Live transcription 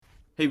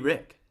Hey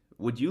Rick,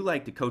 would you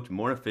like to coach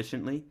more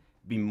efficiently,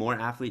 be more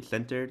athlete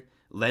centered,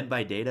 led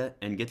by data,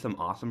 and get some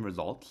awesome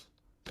results?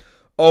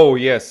 Oh,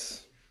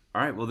 yes.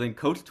 All right, well then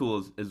Coach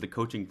Tools is the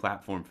coaching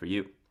platform for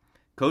you.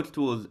 Coach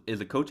Tools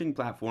is a coaching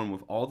platform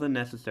with all the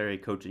necessary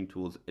coaching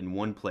tools in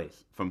one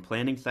place, from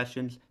planning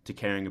sessions to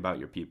caring about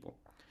your people.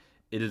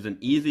 It is an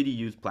easy to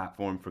use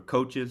platform for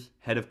coaches,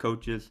 head of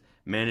coaches,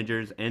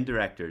 managers, and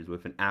directors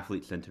with an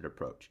athlete centered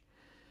approach.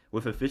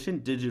 With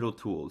efficient digital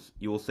tools,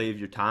 you will save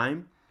your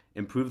time,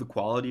 improve the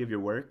quality of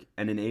your work,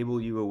 and enable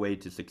you a way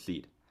to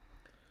succeed.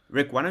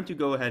 Rick, why don't you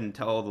go ahead and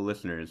tell all the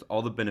listeners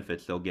all the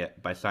benefits they'll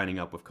get by signing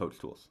up with Coach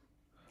Tools?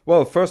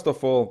 Well, first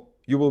of all,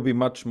 you will be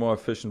much more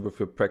efficient with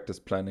your practice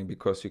planning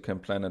because you can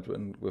plan it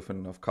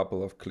within a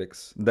couple of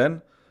clicks.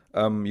 Then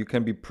you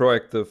can be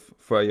proactive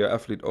for your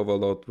athlete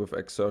overload with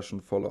exertion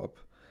follow up.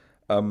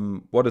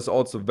 What is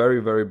also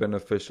very, very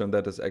beneficial, and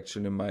that is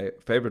actually my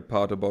favorite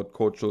part about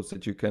coach tools,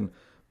 that you can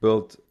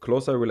build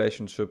closer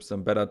relationships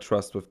and better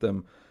trust with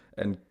them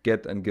and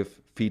get and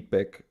give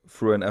feedback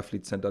through an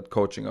athlete centered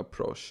coaching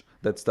approach.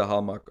 That's the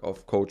hallmark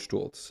of coach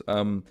tools.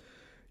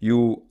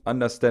 You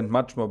understand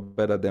much more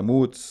better their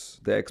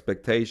moods, their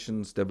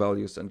expectations, their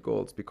values and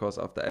goals, because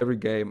after every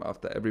game,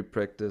 after every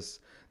practice,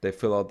 they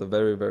fill out a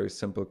very, very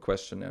simple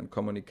questionnaire, and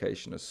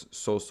communication is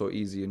so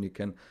easy, and you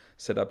can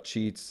set up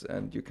cheats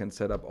and you can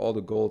set up all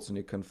the goals and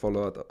you can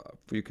follow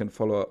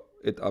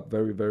it up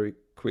very, very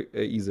quick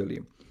easily.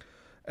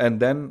 And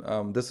then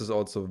this is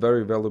also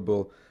very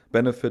valuable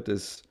benefit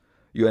is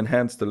you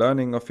enhance the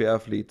learning of your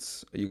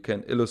athletes. You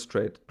can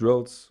illustrate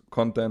drills,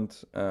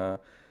 content,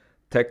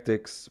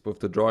 tactics with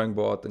the drawing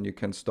board, and you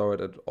can store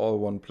it at all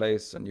one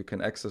place and you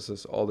can access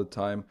this all the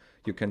time.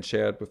 You can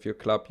share it with your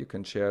club, you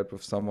can share it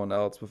with someone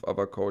else, with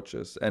other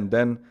coaches, and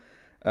then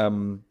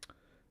um,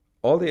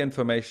 all the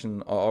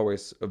information are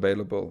always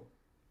available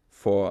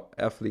for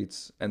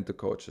athletes and the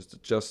coaches.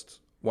 It's just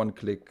one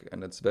click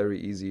and it's very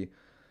easy.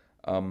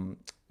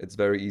 It's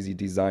very easy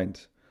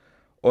designed.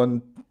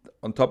 On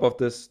on top of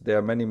this, there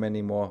are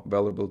many more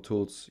valuable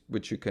tools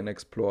which you can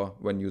explore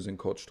when using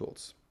coach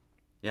tools.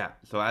 Yeah,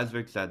 so as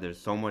Rick said, there's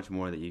so much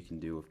more that you can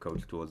do with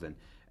Coach Tools,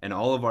 and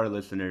all of our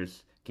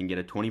listeners can get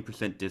a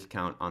 20%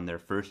 discount on their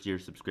first year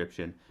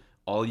subscription.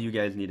 All you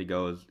guys need to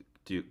go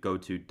to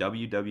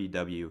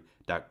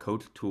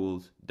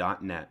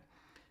www.coachtools.net.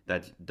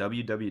 That's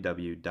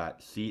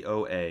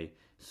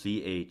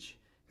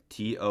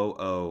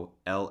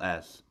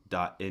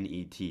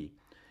www.coachtools.net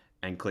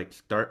and click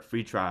start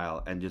free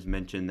trial and just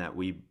mention that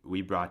we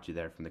brought you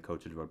there from the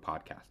Coaches Road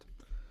podcast.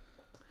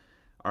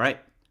 All right,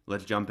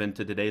 let's jump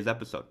into today's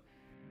episode.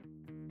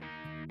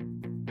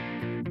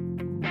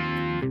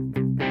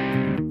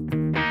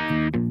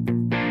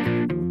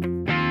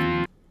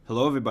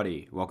 Hello,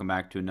 everybody. Welcome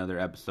back to another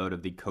episode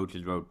of the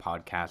Coaches Road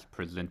podcast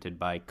presented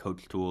by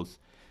Coach Tools.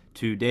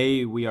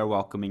 Today, we are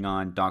welcoming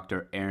on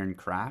Dr. Erin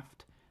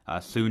Kraft,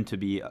 soon to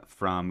be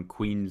from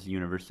Queen's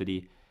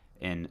University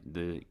in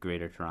the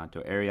Greater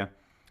Toronto area.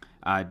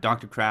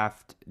 Dr.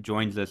 Kraft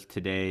joins us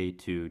today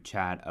to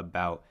chat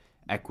about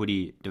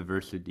equity,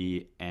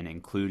 diversity, and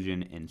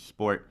inclusion in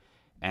sport.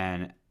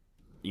 And,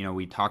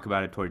 we talk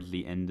about it towards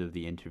the end of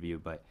the interview,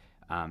 but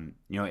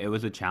it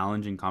was a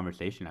challenging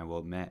conversation, I will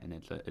admit, and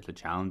it's a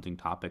challenging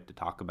topic to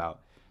talk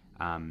about.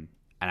 And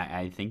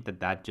I think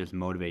that just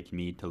motivates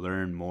me to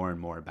learn more and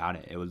more about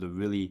it. It was a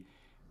really,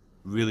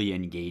 really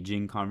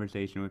engaging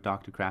conversation with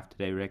Dr. Kraft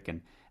today, Rick,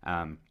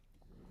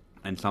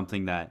 and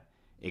something that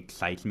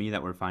excites me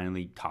that we're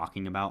finally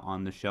talking about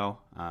on the show,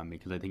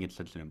 because I think it's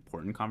such an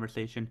important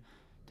conversation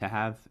to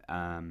have,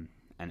 and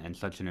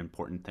such an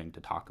important thing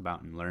to talk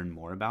about and learn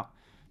more about.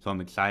 So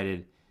I'm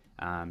excited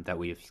that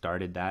we have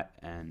started that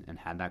and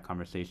had that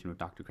conversation with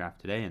Dr.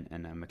 Kraft today,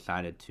 and I'm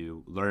excited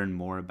to learn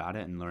more about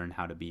it and learn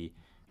how to be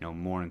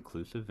more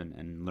inclusive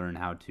and learn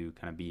how to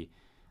kind of be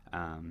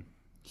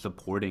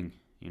supporting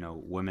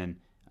women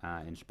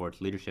in sports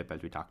leadership,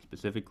 as we talked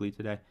specifically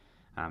today,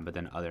 but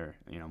then other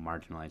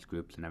marginalized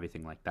groups and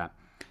everything like that.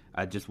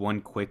 Just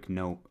one quick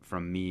note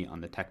from me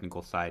on the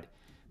technical side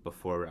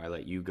before I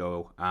let you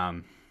go.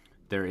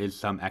 There is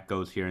some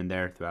echoes here and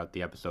there throughout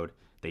the episode.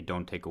 They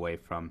don't take away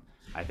from,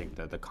 I think,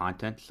 the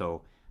content,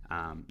 so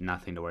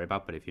nothing to worry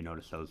about. But if you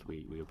notice those,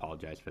 we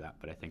apologize for that.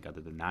 But I think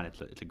other than that,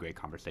 it's a great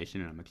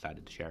conversation, and I'm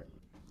excited to share it.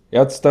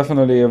 Yeah, it's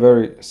definitely a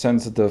very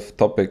sensitive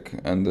topic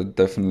and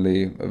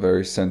definitely a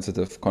very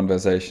sensitive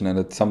conversation. And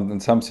in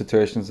some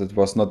situations, it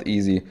was not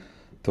easy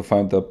to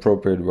find the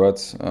appropriate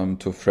words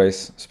to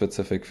phrase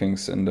specific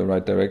things in the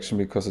right direction,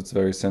 because it's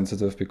very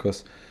sensitive.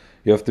 Because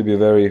you have to be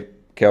very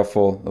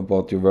careful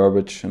about your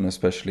verbiage, and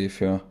especially if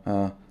you're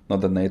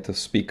not a native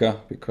speaker,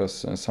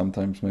 because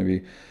sometimes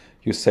maybe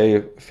you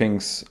say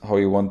things how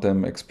you want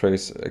them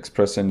express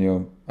in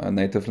your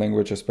native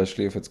language,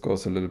 especially if it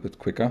goes a little bit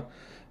quicker.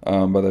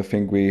 But I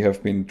think we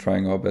have been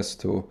trying our best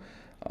to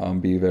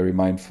be very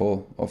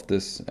mindful of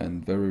this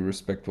and very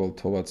respectful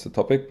towards the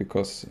topic,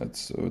 because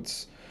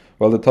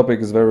the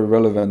topic is very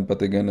relevant,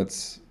 but again,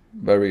 it's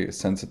very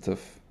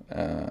sensitive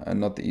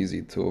and not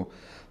easy to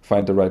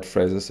find the right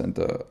phrases and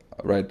the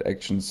right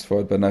actions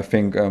for it. But I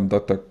think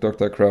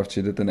Dr. Kraft,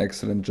 she did an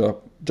excellent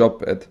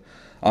job at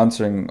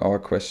answering our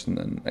question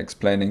and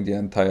explaining the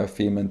entire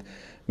theme. And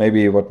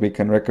maybe what we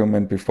can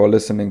recommend before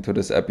listening to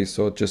this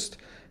episode, just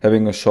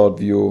having a short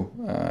view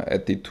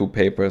at the two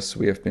papers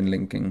we have been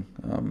linking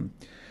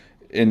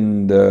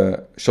in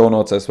the show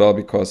notes as well,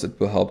 because it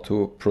will help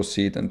to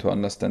proceed and to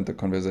understand the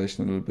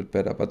conversation a little bit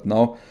better. But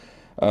now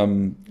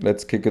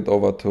let's kick it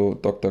over to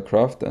Dr.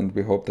 Kraft, and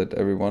we hope that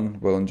everyone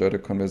will enjoy the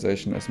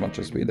conversation as much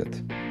as we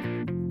did.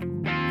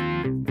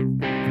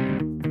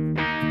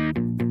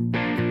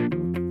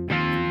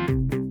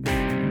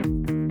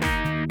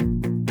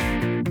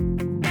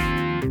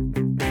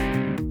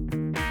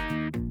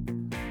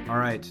 All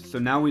right, so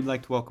now we'd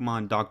like to welcome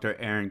on Dr.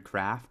 Erin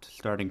Kraft,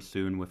 starting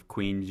soon with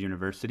Queen's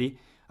University.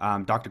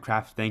 Dr.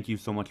 Kraft, thank you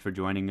so much for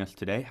joining us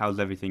today. How's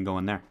everything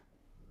going there?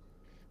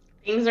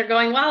 Things are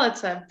going well.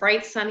 It's a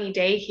bright, sunny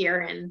day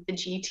here in the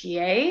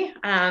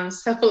GTA.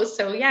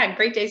 So yeah,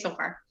 great day so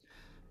far.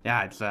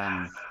 Yeah, it's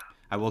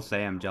I will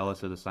say I'm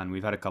jealous of the sun.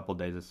 We've had a couple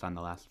days of sun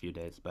the last few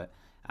days, but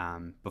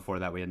before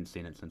that we hadn't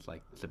seen it since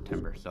like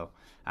September. So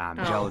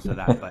jealous of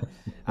that. But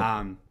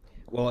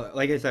well,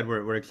 like I said,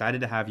 we're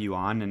excited to have you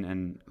on,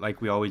 and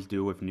like we always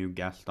do with new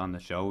guests on the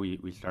show,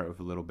 we start with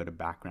a little bit of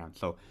background.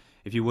 So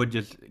if you would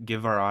just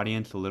give our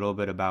audience a little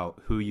bit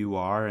about who you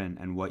are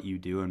and what you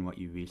do and what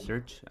you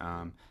research,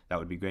 that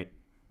would be great.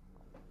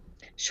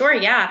 Sure.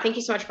 Yeah. Thank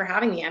you so much for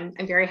having me. I'm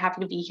very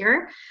happy to be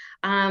here.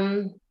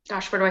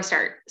 Gosh, where do I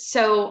start?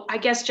 So I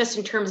guess just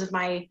in terms of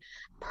my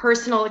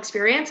personal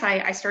experience,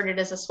 I started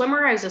as a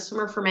swimmer. I was a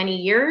swimmer for many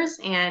years,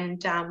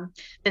 and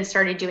then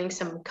started doing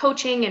some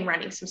coaching and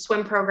running some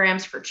swim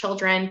programs for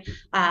children.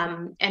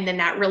 And then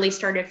that really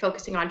started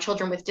focusing on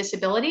children with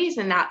disabilities.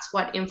 And that's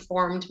what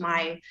informed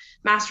my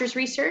master's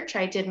research.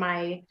 I did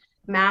my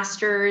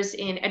master's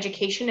in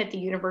education at the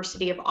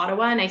University of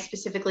Ottawa, and I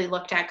specifically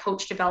looked at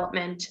coach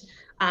development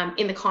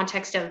in the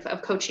context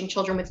of coaching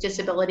children with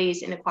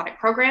disabilities in aquatic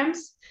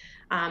programs.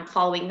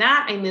 Following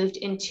that, I moved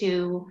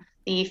into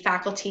the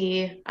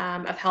Faculty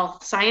of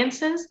Health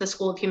Sciences, the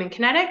School of Human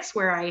Kinetics,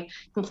 where I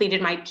completed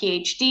my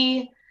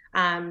PhD.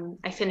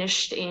 I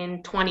finished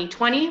in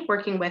 2020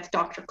 working with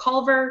Dr.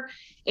 Culver,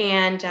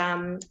 and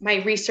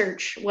my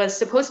research was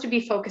supposed to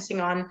be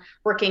focusing on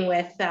working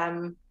with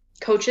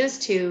coaches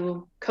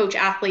to coach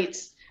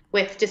athletes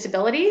with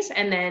disabilities.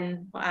 And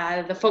then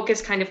the focus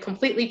kind of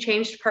completely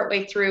changed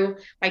partway through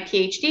my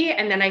PhD.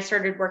 And then I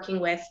started working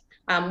with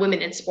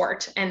women in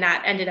sport. And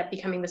that ended up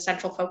becoming the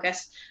central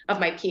focus of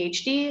my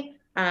PhD,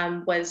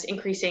 was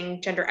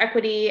increasing gender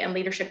equity and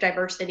leadership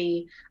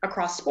diversity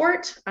across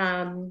sport.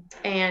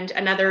 And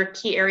another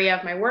key area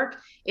of my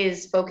work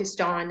is focused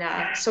on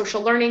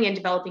social learning and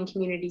developing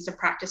communities of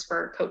practice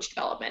for coach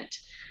development.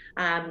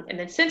 And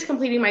then since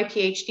completing my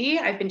PhD,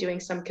 I've been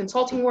doing some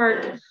consulting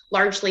work,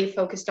 largely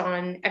focused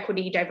on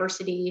equity,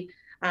 diversity,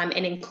 and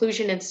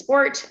inclusion in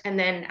sport. And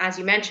then, as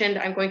you mentioned,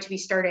 I'm going to be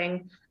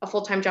starting a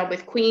full-time job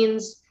with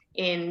Queen's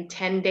in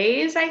 10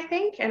 days, I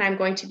think. And I'm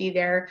going to be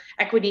their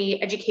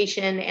equity,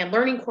 education, and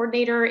learning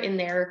coordinator in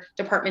their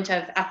Department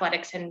of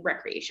Athletics and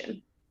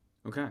Recreation.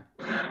 Okay,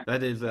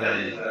 that is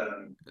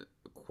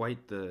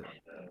quite the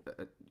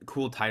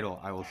cool title,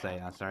 I will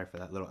say. Sorry for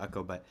that little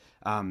echo, but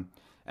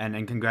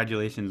and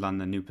congratulations on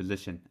the new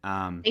position.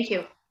 Thank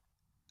you.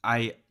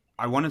 I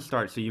want to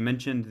start. So you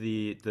mentioned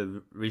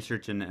the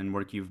research and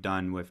work you've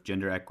done with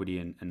gender equity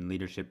and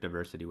leadership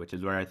diversity, which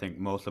is where I think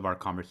most of our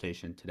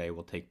conversation today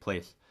will take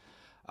place.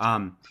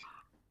 I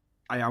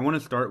want to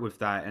start with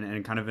that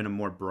and kind of in a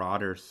more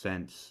broader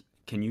sense.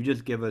 Can you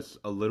just give us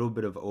a little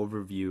bit of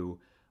overview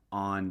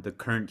on the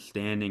current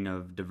standing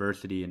of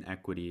diversity and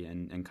equity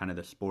and kind of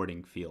the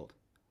sporting field?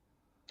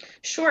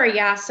 Sure,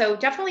 yeah. So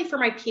definitely for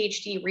my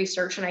PhD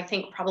research, and I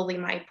think probably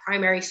my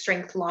primary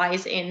strength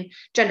lies in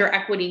gender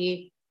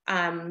equity,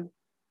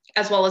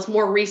 as well as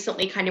more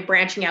recently kind of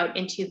branching out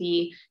into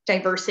the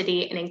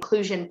diversity and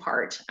inclusion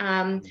part.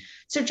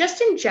 So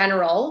just in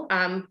general,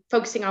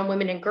 focusing on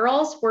women and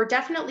girls, we're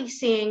definitely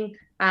seeing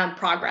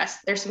progress.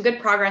 There's some good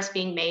progress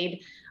being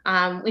made.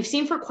 We've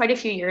seen for quite a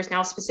few years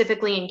now,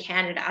 specifically in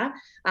Canada,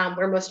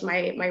 where most of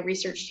my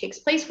research takes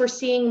place, we're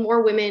seeing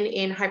more women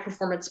in high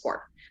performance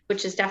sport,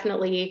 which is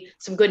definitely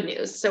some good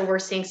news. So we're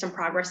seeing some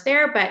progress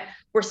there, but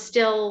we're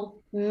still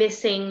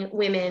missing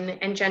women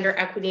and gender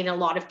equity in a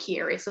lot of key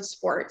areas of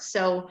sports.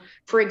 So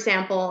for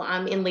example,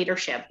 in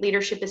leadership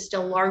is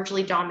still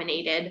largely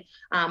dominated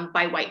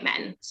by white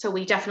men. So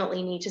we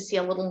definitely need to see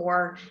a little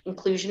more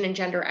inclusion and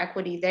gender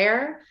equity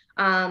there.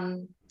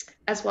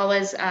 As well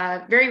as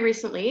very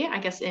recently, I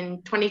guess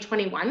in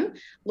 2021,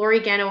 Lori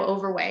Gano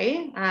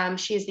Overway,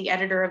 she is the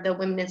editor of the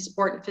Women in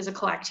Sport and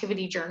Physical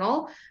Activity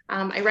Journal.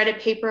 I read a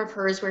paper of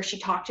hers where she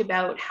talked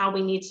about how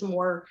we need some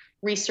more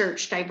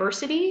research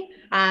diversity.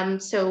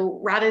 So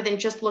rather than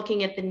just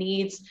looking at the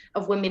needs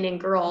of women and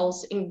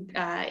girls in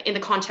the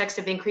context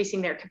of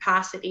increasing their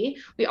capacity,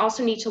 we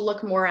also need to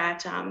look more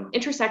at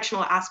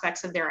intersectional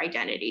aspects of their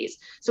identities.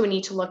 So we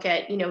need to look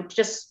at, not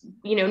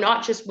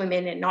just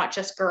women and not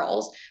just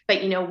girls,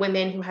 but,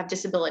 women who have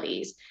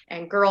disabilities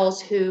and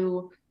girls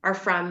who are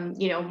from,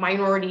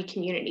 minority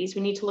communities.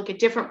 We need to look at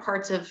different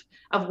parts of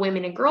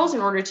women and girls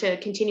in order to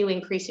continue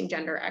increasing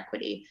gender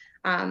equity.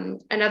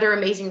 Another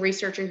amazing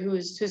researcher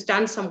who's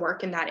done some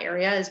work in that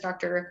area is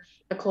Dr.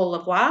 Nicole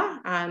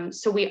Lavoie.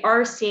 So we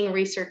are seeing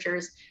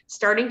researchers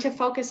starting to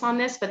focus on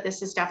this, but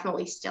this is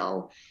definitely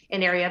still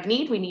an area of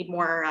need. We need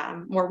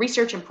more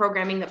research and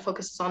programming that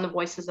focuses on the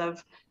voices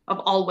of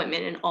all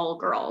women and all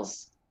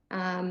girls.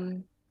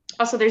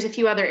 Also, there's a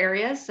few other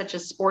areas such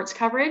as sports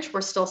coverage.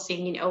 We're still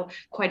seeing,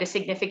 quite a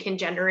significant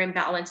gender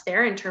imbalance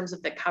there in terms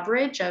of the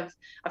coverage of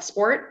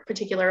sport,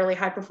 particularly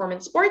high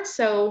performance sports.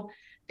 So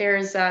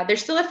there's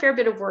still a fair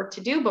bit of work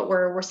to do, but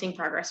we're seeing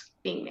progress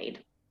being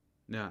made.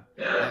 Yeah,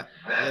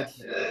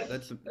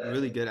 that's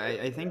really good.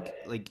 I think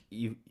like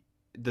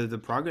the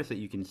progress that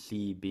you can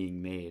see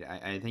being made.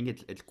 I think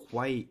it's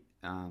quite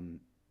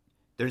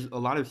there's a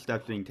lot of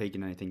steps being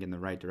taken, I think, in the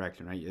right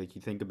direction, right? Like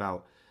you think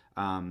about,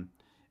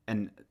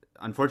 and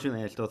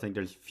unfortunately, I still think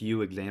there's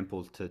few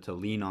examples to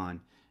lean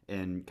on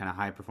in kind of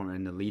high performance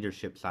in the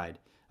leadership side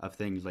of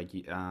things. Like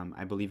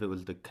I believe it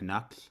was the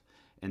Canucks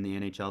in the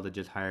NHL that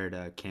just hired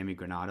Cami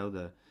Granado,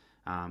 the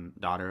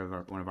daughter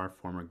of one of our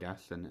former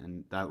guests,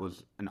 and that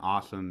was an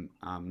awesome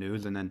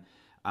news. And then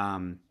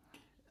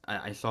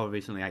I saw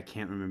recently, I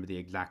can't remember the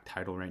exact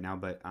title right now,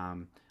 but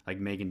like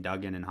Megan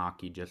Duggan in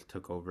hockey just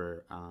took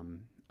over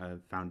a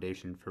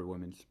foundation for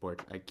women's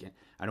sports.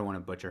 I don't want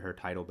to butcher her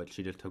title, but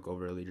she just took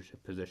over a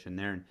leadership position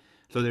there. And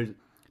so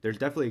there's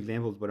definitely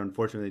examples, but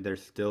unfortunately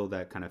there's still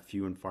that kind of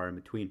few and far in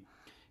between.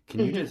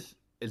 Can you just,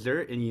 is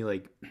there any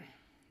like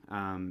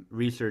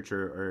research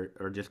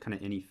or just kind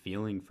of any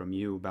feeling from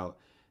you about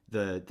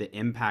the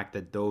impact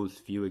that those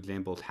few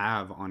examples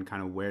have on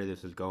kind of where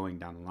this is going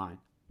down the line?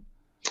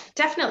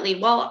 Definitely.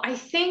 Well, I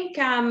think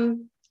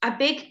a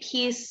big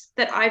piece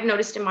that I've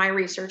noticed in my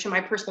research and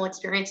my personal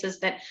experience is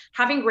that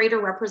having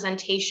greater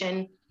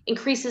representation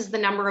increases the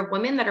number of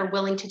women that are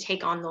willing to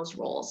take on those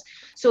roles.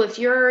 So if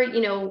you're,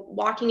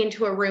 walking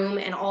into a room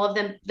and all of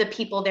the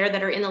people there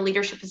that are in the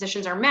leadership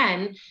positions are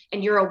men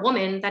and you're a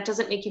woman, that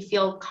doesn't make you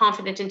feel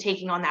confident in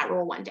taking on that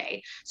role one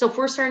day. So if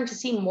we're starting to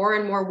see more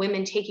and more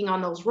women taking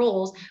on those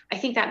roles, I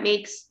think that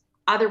makes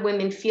other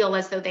women feel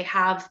as though they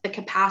have the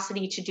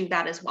capacity to do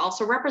that as well.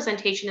 So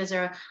representation is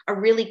a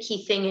really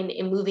key thing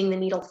in moving the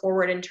needle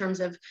forward in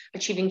terms of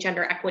achieving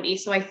gender equity.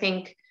 So I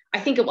think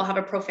it will have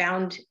a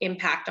profound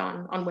impact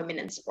on women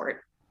in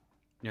sport.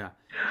 Yeah,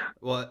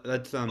 well,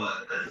 that's something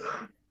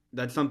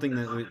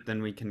that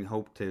then we can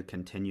hope to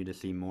continue to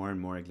see more and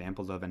more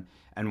examples of.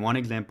 And one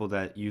example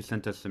that you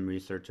sent us some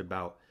research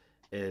about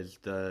is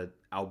the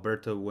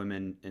Alberta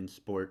Women in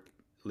Sport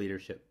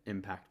Leadership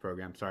Impact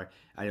Program. Sorry,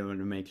 I wanted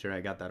to make sure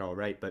I got that all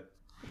right. But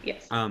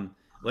Yes.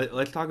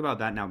 let's talk about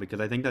that now, because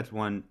I think that's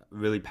one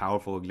really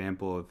powerful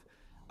example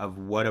of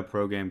what a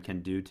program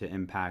can do to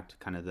impact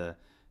kind of the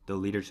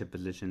leadership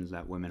positions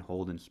that women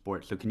hold in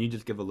sports. So can you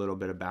just give a little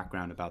bit of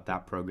background about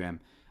that program,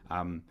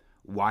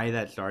 why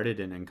that started,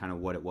 and kind of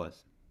what it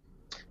was?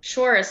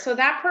 Sure. So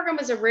that program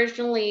was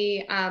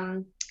originally,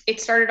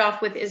 it started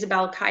off with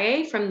Isabelle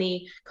Caillé from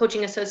the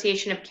Coaching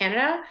Association of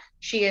Canada.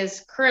 She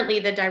is currently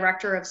the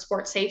director of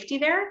sport safety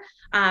there.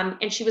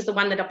 And she was the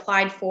one that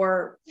applied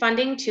for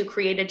funding to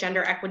create a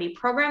gender equity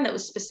program that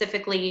was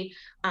specifically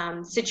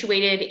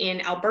situated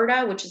in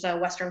Alberta, which is a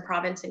Western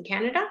province in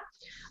Canada.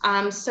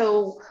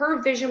 So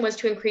her vision was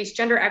to increase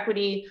gender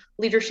equity,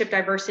 leadership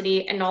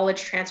diversity, and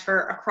knowledge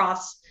transfer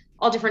across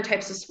all different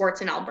types of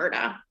sports in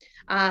Alberta.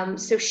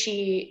 So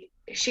she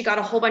got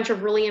a whole bunch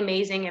of really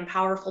amazing and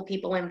powerful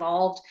people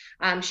involved.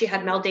 She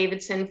had Mel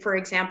Davidson, for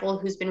example,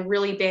 who's been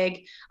really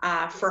big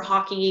for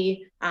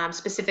hockey,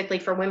 specifically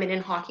for women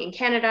in hockey in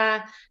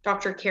Canada.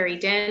 Dr. Carrie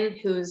Din,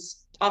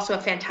 who's also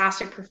a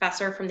fantastic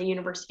professor from the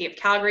University of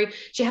Calgary.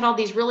 She had all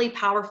these really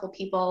powerful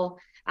people,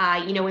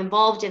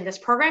 involved in this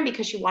program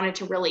because she wanted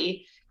to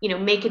really,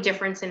 make a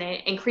difference and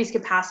increase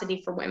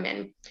capacity for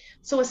women.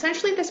 So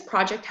essentially, this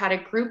project had a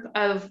group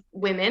of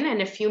women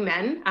and a few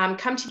men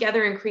come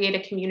together and create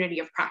a community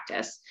of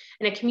practice.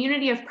 And a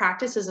community of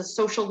practice is a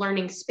social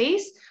learning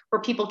space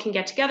where people can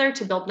get together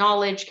to build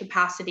knowledge,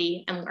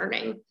 capacity, and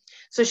learning.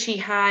 So she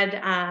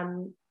had,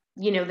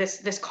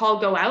 this call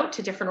go out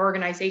to different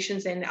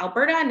organizations in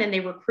Alberta, and then they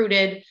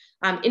recruited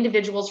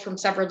individuals from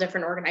several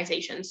different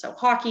organizations. So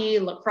hockey,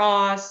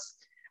 lacrosse,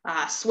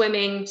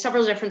 swimming,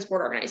 several different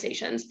sport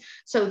organizations.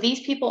 So these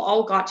people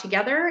all got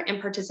together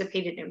and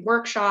participated in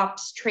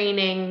workshops,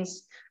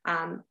 trainings,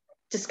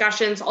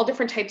 discussions, all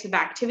different types of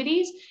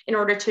activities in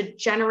order to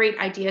generate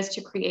ideas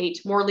to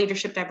create more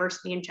leadership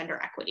diversity and gender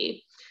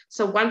equity.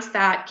 So once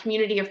that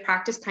community of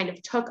practice kind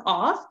of took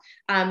off,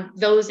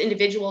 those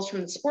individuals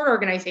from the sport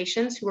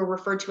organizations who were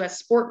referred to as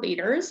sport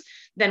leaders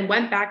then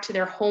went back to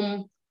their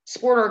home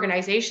sport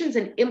organizations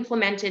and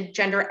implemented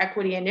gender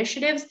equity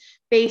initiatives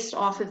based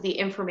off of the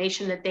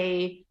information that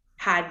they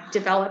had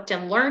developed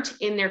and learned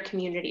in their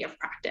community of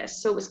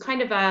practice. So it was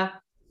kind of a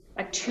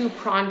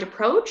two-pronged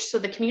approach. So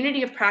the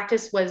community of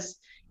practice was,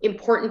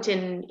 important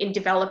in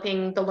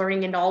developing the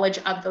learning and knowledge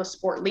of those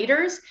sport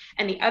leaders.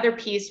 And the other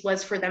piece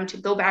was for them to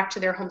go back to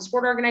their home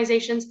sport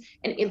organizations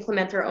and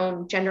implement their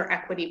own gender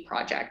equity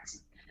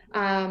projects.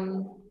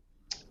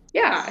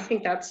 Yeah, I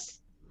think that's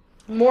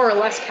more or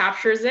less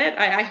captures it.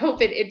 I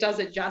hope it does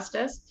it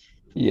justice.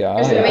 Yeah,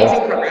 There's an it does.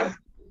 amazing program.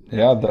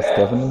 Yeah, that's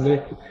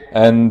definitely.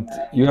 And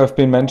you have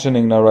been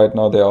mentioning now, right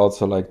now, there are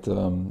also like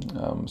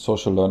the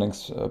social learning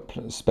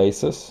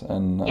spaces.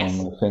 And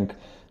Yes. I think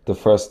the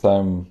first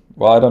time,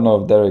 well, I don't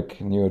know if Derek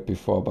knew it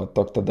before, but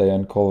Dr.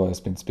 Diane Culver has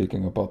been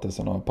speaking about this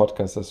on our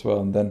podcast as well.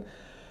 And then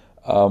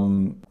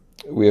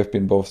we have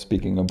been both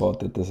speaking about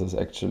that this is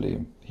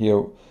actually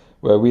here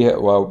where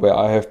where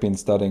I have been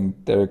studying.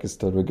 Derek is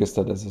still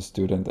registered as a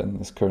student and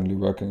is currently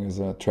working as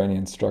a trainee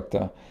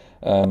instructor.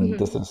 And Mm-hmm.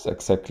 this is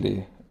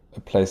exactly a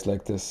place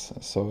like this.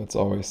 So it's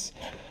always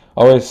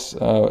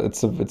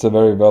it's a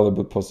very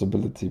valuable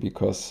possibility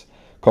because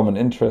common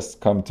interests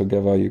come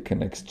together. You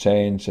can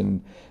exchange,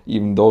 and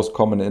even those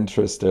common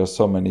interests, there are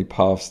so many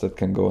paths that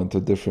can go into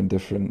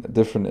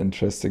different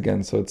interests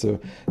again. So it's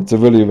a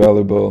really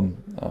valuable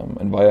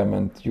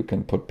environment you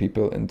can put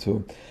people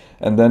into.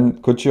 And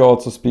then could you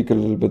also speak a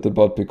little bit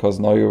about, because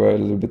now you were a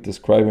little bit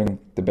describing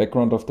the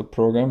background of the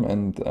program,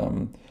 and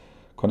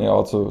can you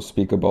also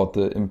speak about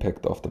the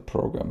impact of the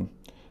program?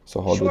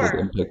 So how did it Sure.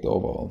 impact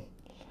overall?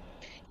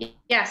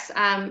 Yes.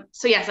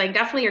 So yes, I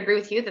definitely agree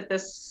with you that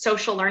this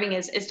social learning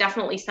is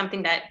definitely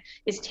something that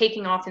is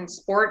taking off in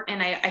sport.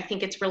 And I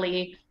think it's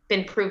really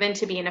been proven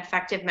to be an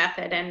effective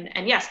method.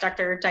 And yes,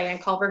 Dr. Diane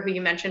Culver, who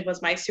you mentioned,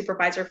 was my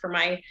supervisor for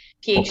my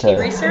PhD Okay.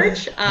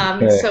 research.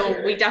 Okay.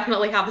 So we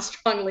definitely have a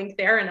strong link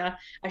there and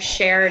a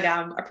shared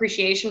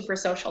appreciation for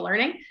social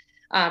learning.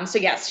 So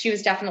yes, she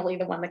was definitely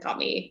the one that got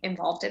me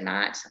involved in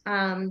that.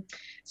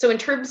 So in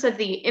terms of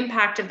the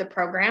impact of the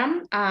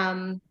program,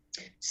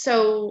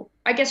 so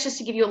I guess just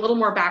to give you a little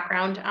more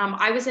background,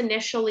 I was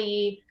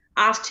initially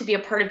asked to be a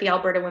part of the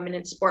Alberta Women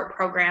in Sport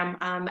program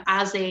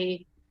as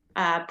a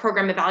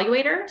program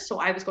evaluator. So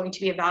I was going to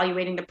be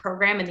evaluating the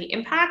program and the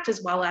impact,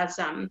 as well as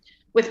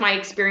with my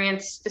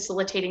experience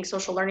facilitating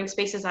social learning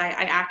spaces, I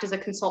act as a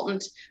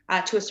consultant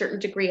to a certain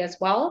degree as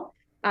well.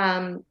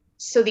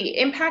 So the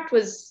impact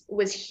was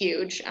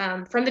huge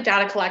from the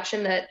data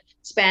collection that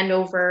spanned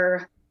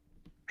over,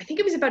 I think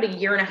it was about a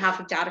year and a half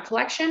of data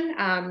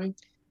collection.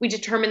 We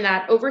determined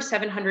that over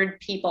 700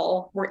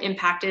 people were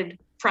impacted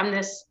from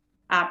this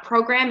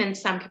program in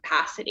some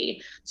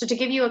capacity. So, to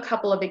give you a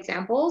couple of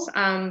examples,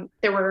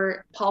 there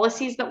were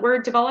policies that were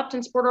developed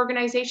in sport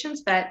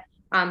organizations that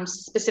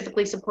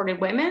specifically supported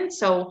women.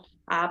 So,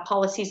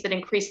 policies that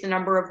increased the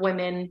number of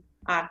women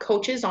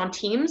coaches on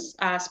teams,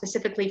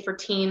 specifically for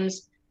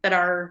teams that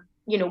are,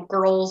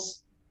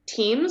 girls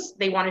teams.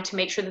 They wanted to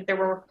make sure that there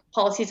were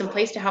policies in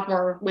place to have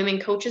more women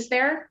coaches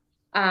there.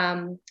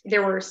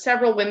 There were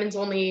several women's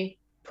only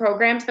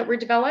programs that were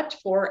developed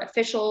for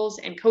officials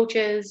and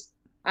coaches.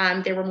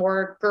 There were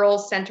more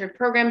girls centered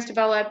programs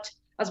developed,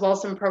 as well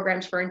as some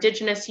programs for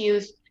Indigenous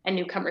youth and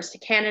newcomers to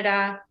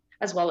Canada,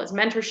 as well as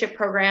mentorship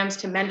programs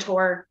to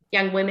mentor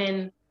young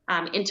women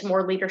into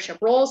more leadership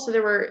roles. So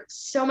there were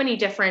so many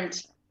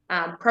different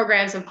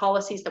programs and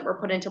policies that were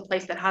put into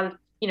place that had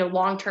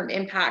long-term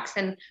impacts.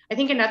 And I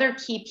think another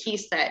key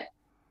piece that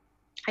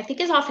I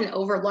think is often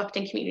overlooked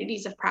in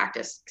communities of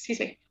practice, excuse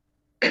me,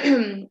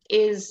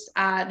 is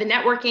the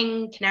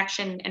networking,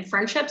 connection, and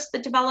friendships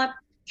that develop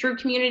through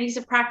communities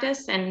of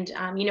practice. And,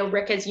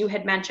 Rick, as you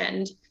had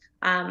mentioned,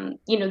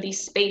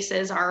 these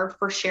spaces are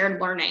for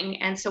shared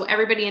learning. And so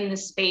everybody in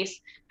this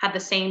space had the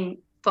same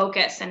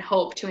focus and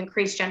hope to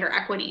increase gender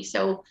equity.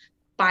 So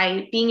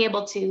by being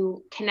able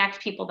to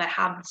connect people that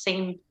have the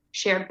same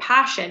shared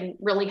passion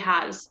really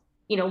has,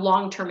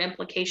 long-term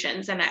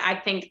implications. And I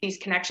think these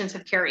connections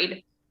have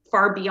carried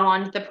far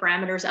beyond the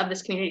parameters of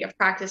this community of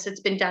practice. It's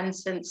been done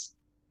since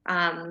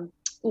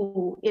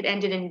it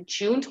ended in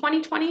June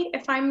 2020,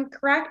 if I'm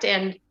correct.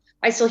 And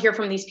I still hear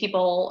from these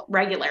people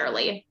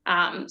regularly.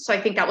 So I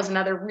think that was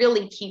another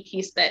really key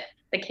piece that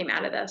came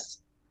out of this.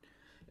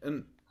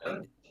 Um,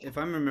 if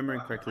I'm remembering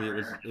correctly,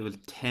 it was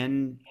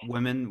 10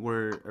 women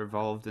were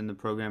involved in the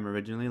program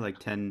originally, like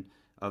 10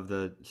 of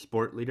the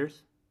sport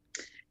leaders.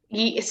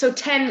 So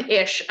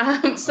 10-ish.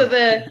 So Okay.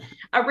 the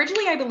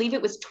originally I believe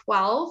it was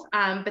 12,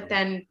 but Okay.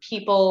 then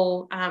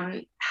people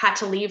had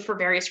to leave for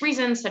various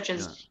reasons, such Yeah.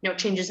 as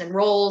changes in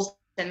roles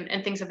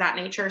and things of that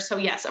nature. So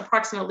yes,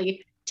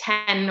 approximately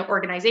 10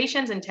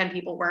 organizations and 10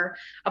 people were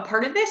a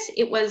part of this.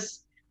 It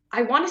was,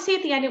 I want to say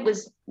at the end it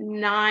was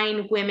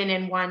 9 women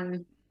and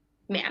 1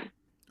 man.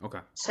 Okay.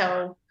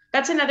 So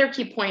that's another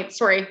key point.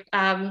 Sorry,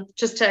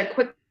 just to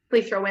quickly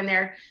throw in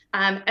there.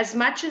 As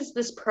much as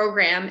this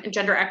program and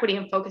gender equity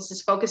and focus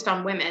is focused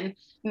on women,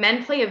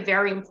 men play a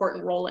very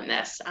important role in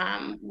this,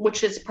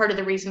 which is part of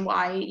the reason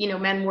why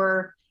men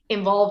were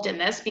involved in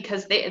this,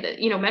 because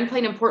men play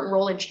an important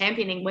role in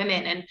championing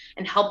women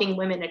and helping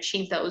women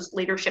achieve those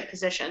leadership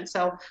positions.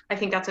 So I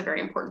think that's a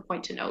very important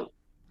point to note.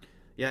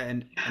 Yeah,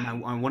 and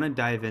I want to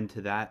dive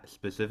into that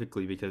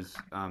specifically because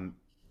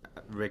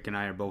Rick and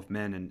I are both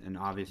men, and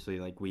obviously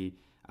like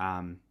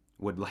um,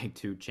 would like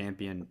to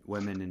champion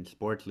women in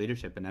sports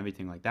leadership and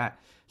everything like that.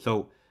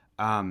 So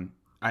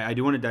I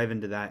do want to dive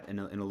into that in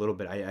a little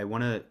bit. I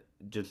want to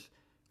just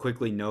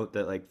quickly note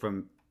that like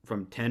from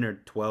 10 or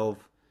 12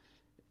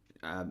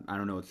 I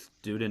don't know,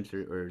 students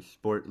or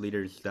sport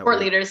leaders that Sport were,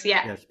 leaders,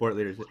 yeah. yeah, sport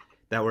leaders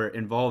that were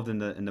involved in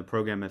the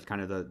program as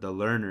kind of the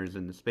learners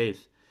in the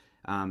space,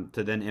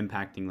 to then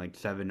impacting like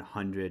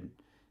 700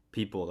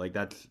 people. Like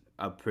that's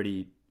a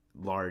pretty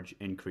large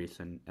increase,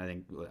 and I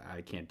think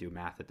I can't do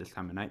math at this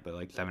time of night, but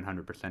like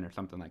 700% or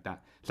something like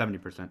that,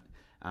 70%,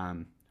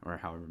 or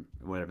however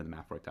whatever the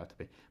math worked out to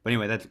be. But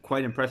anyway, that's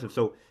quite impressive.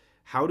 So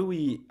how do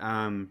we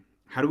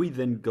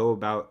then go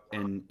about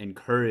and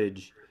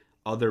encourage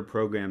other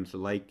programs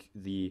like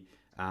the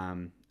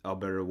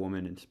Alberta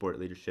Women in Sport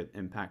Leadership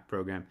Impact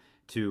Program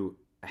to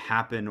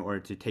happen or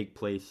to take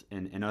place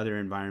in other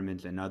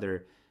environments and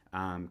other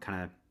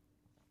kind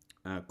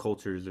of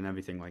cultures and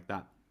everything like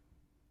that?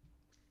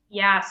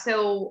 Yeah,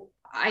 so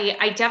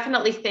I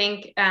definitely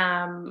think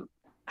a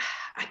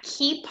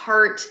key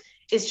part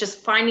is just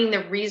finding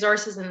the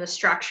resources and the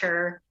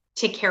structure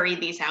to carry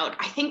these out.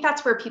 I think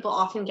that's where people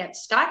often get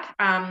stuck.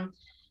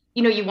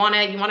 You want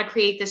to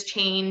create this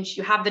change.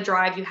 You have the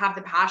drive, you have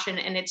the passion,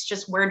 and it's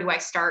just, where do I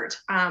start?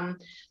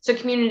 So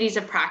communities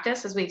of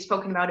practice, as we've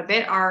spoken about a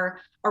bit, are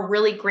a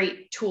really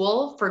great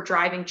tool for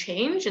driving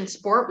change in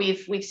sport.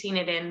 We've seen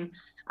it in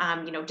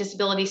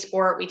disability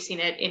sport. We've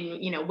seen it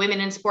in women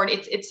in sport.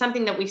 It's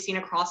something that we've seen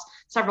across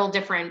several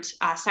different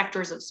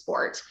sectors of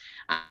sport.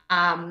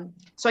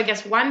 So I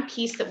guess one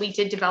piece that we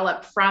did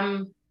develop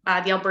from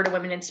the Alberta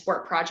Women in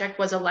Sport project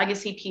was a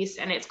legacy piece,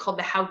 and it's called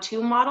the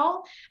how-to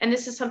model. And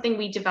this is something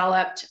we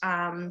developed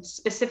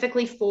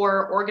specifically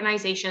for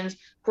organizations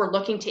who are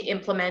looking to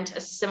implement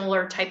a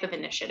similar type of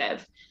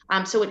initiative.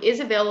 So it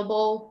is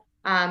available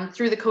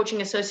through the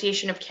Coaching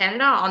Association of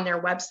Canada on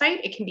their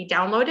website. It can be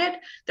downloaded.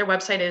 Their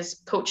website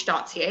is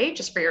coach.ca,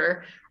 just for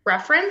your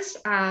reference.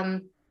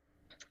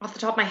 Off the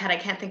top of my head, I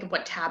can't think of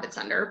what tab it's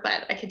under,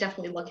 but I could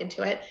definitely look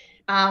into it.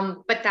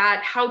 But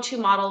that how-to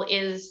model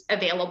is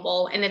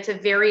available, and it's a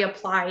very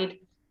applied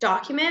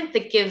document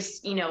that gives,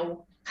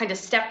 kind of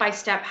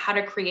step-by-step how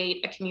to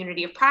create a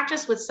community of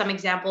practice, with some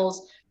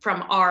examples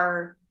from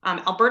our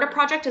Alberta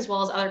project, as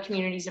well as other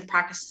communities of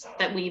practice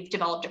that we've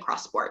developed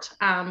across sport.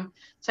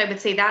 So I would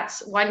say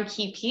that's one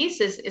key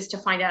piece, is to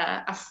find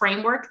a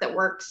framework that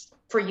works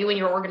for you and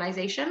your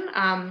organization.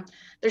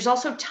 There's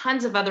also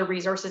tons of other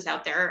resources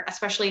out there,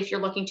 especially if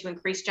you're looking to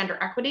increase gender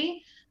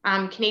equity.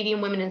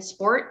 Canadian Women in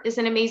Sport is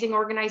an amazing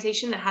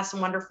organization that has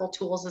some wonderful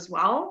tools as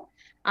well.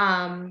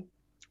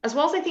 As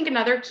well as, I think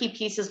another key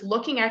piece is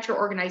looking at your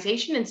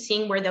organization and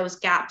seeing where those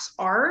gaps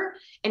are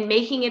and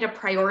making it a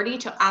priority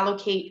to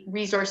allocate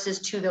resources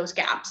to those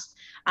gaps.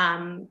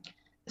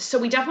 So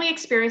we definitely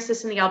experienced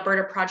this in the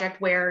Alberta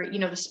project, where,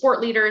 the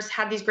sport leaders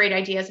had these great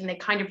ideas and they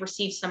kind of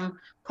received some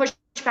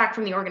pushback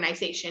from the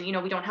organization.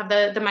 We don't have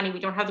the money,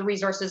 we don't have the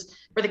resources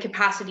or the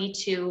capacity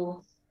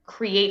to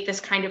create this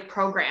kind of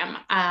program.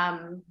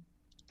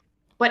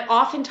 But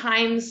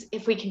oftentimes,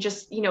 if we can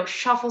just,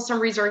 shuffle some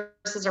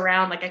resources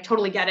around, like, I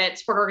totally get it.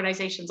 Sport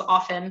organizations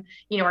often,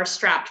 are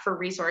strapped for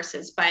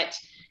resources, but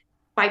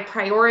by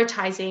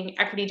prioritizing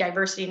equity,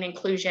 diversity, and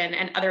inclusion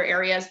and other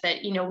areas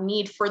that,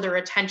 need further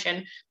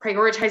attention,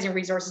 prioritizing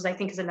resources, I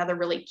think, is another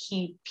really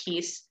key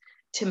piece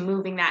to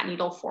moving that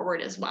needle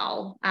forward as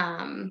well.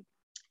 And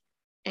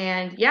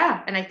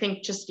I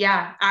think just,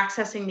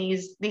 accessing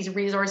these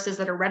resources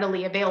that are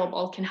readily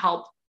available can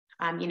help,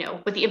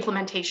 with the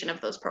implementation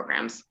of those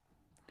programs.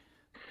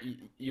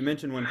 You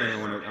mentioned one thing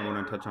I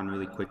want to touch on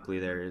really quickly.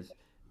 There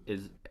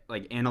is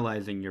like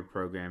analyzing your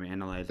program,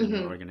 analyzing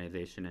your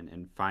organization,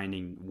 and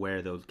finding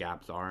where those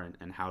gaps are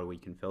and how we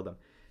can fill them.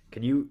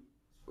 Can you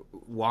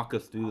walk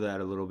us through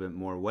that a little bit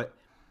more?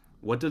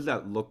 What does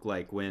that look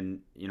like when,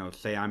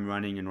 say I'm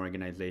running an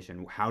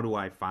organization? How do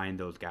I find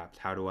those gaps?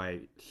 How do I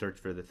search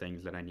for the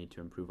things that I need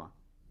to improve on?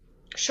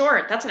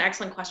 Sure, that's an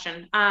excellent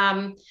question.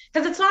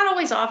 Because it's not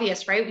always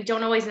obvious, right? We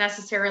don't always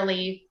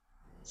necessarily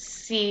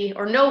see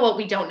or know what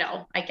we don't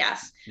know, I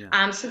guess.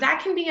 Yeah. So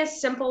that can be as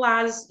simple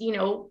as,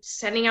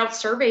 sending out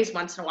surveys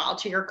once in a while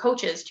to your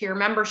coaches, to your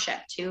membership,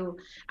 to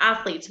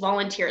athletes,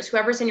 volunteers,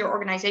 whoever's in your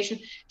organization,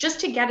 just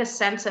to get a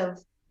sense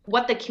of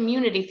what the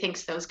community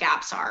thinks those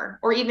gaps are,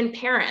 or even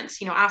parents,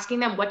 asking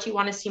them, what do you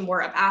want to see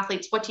more of?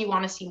 Athletes, what do you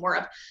want to see more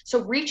of?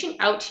 So reaching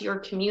out to your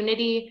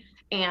community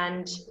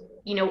and,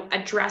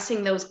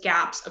 addressing those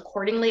gaps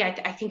accordingly,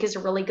 I think is a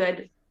really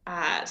good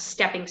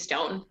stepping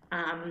stone.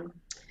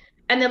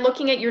 And then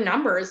looking at your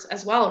numbers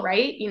as well,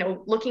 right?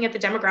 Looking at the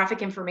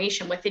demographic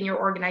information within your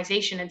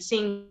organization and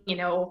seeing,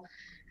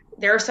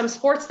 there are some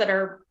sports that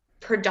are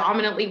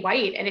predominantly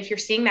white. And if you're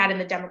seeing that in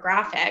the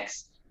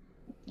demographics,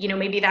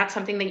 maybe that's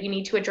something that you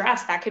need to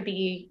address. That could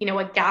be,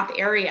 a gap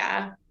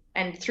area.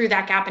 And through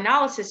that gap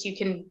analysis, you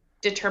can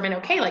determine,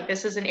 okay, like,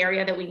 this is an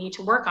area that we need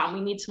to work on. We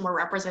need some more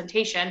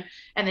representation,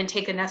 and then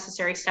take the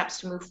necessary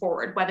steps to move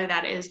forward, whether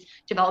that is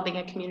developing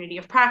a community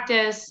of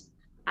practice,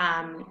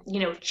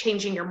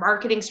 changing your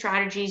marketing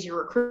strategies, your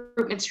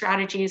recruitment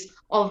strategies,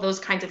 all of those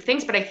kinds of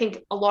things. But I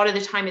think a lot of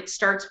the time it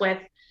starts with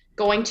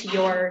going to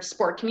your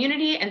sport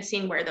community and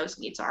seeing where those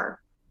needs are.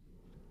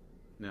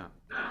 Yeah.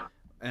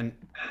 And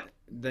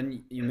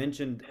then you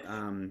mentioned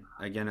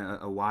again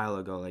a while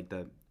ago, like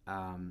the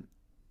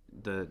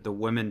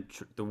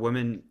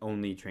women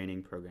only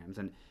training programs,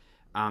 and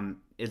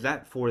is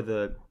that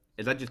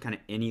just kind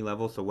of any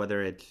level? So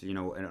whether it's an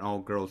all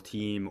girls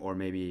team or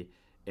maybe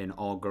an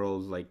all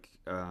girls like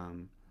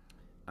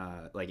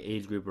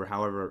age group, or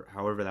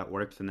however that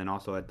works, and then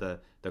also at the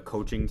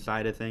coaching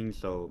side of things,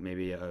 so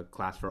maybe a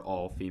class for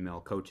all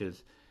female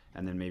coaches,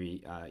 and then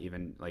maybe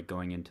even like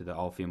going into the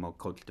all female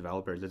coach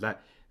developers. Does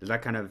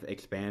that kind of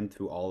expand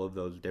through all of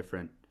those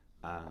different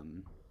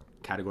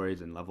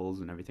categories and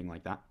levels and everything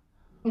like that?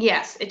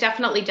 Yes, it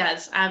definitely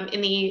does.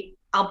 In the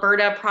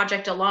Alberta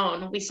project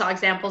alone, we saw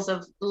examples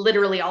of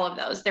literally all of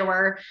those. There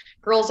were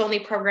girls only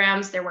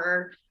programs, there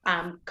were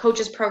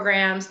coaches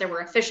programs, there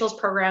were officials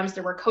programs,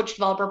 there were coach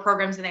developer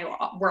programs, and they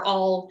were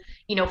all,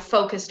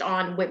 focused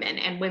on women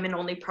and women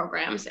only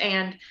programs.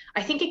 And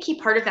I think a key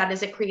part of that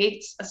is it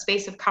creates a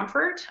space of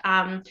comfort.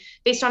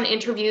 Based on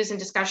interviews and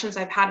discussions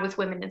I've had with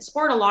women in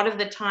sport, a lot of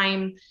the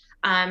time,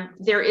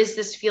 there is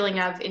this feeling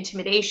of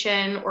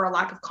intimidation or a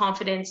lack of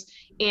confidence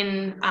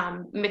in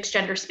mixed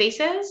gender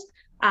spaces,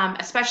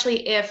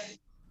 especially if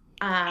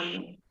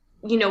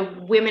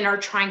women are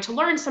trying to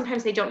learn.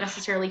 Sometimes they don't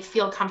necessarily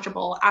feel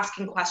comfortable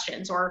asking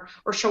questions or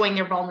showing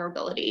their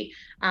vulnerability.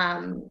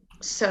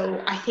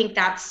 So I think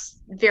that's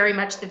very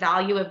much the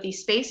value of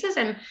these spaces,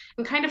 and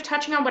kind of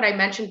touching on what I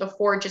mentioned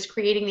before, just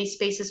creating these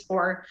spaces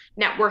for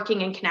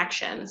networking and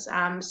connections.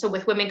 So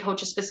with women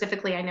coaches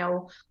specifically, I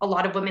know a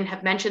lot of women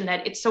have mentioned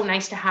that it's so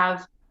nice to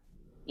have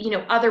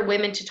other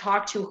women to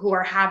talk to who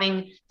are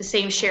having the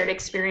same shared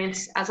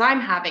experience as I'm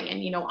having,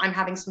 and I'm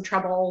having some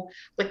trouble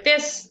with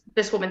this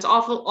woman's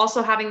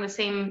also having the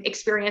same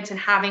experience, and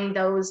having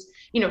those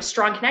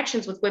strong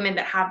connections with women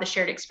that have the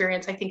shared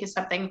experience, I think, is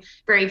something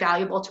very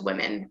valuable to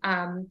women.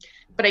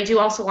 But I do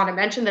also want to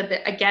mention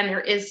that again,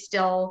 there is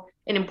still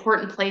an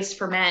important place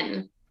for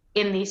men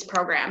in these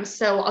programs.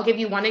 So I'll give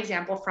you one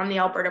example from the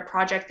Alberta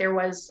project. There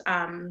was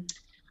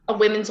a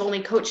women's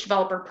only coach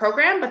developer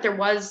program, but there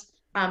was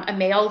a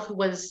male who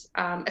was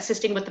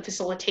assisting with the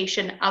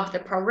facilitation of the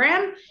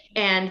program.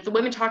 And the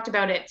women talked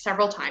about it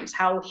several times,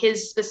 how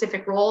his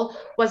specific role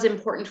was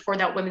important for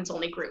that women's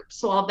only group.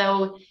 So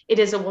although it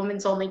is a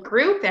women's only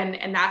group,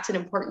 and that's an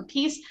important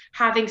piece,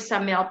 having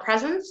some male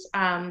presence,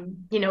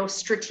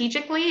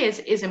 strategically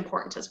is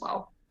important as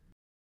well.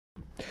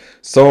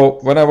 So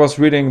when I was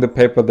reading the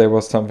paper, there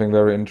was something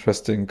very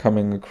interesting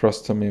coming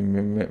across to me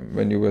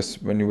when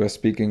you were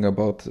speaking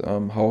about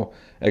how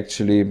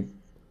actually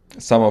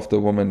some of the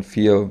women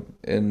feel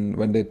in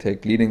when they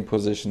take leading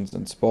positions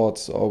in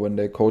sports or when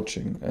they're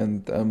coaching.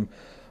 And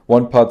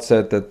one part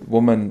said that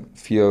women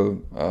feel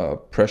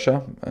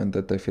pressure and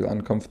that they feel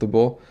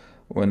uncomfortable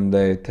when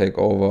they take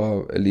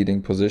over a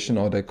leading position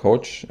or they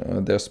coach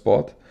their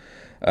sport.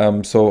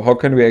 So how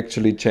can we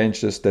actually change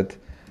this, that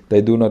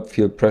they do not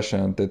feel pressure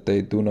and that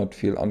they do not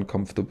feel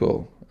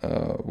uncomfortable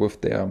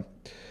with their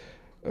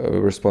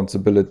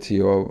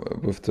responsibility or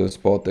with the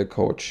sport they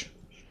coach?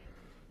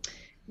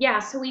 Yeah,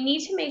 so we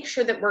need to make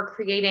sure that we're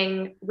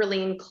creating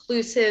really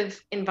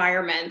inclusive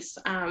environments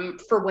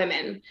for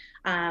women.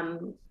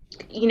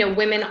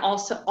 Women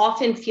also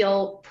often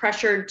feel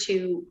pressured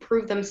to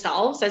prove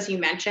themselves, as you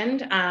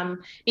mentioned,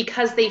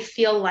 because they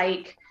feel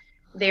like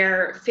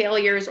their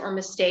failures or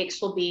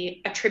mistakes will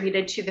be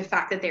attributed to the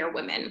fact that they are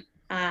women.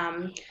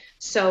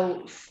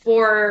 So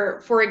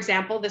for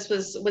example, this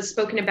was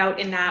spoken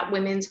about in that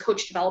women's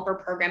coach developer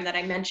program that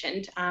I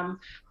mentioned,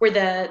 where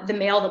the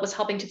male that was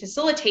helping to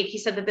facilitate, he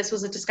said that this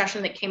was a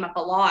discussion that came up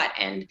a lot,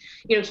 and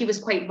he was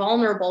quite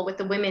vulnerable with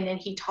the women, and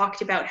he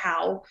talked about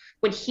how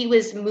when he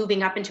was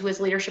moving up into his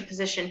leadership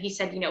position, he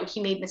said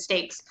he made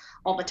mistakes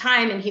all the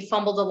time, and he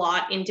fumbled a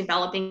lot in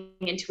developing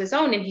into his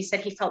own, and he said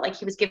he felt like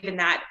he was given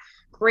that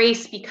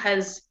grace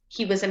because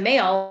he was a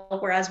male,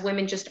 whereas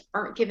women just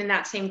aren't given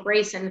that same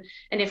grace. And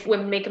if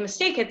women make a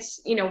mistake,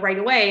 it's right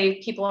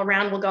away people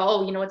around will go,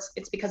 oh,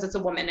 it's because it's a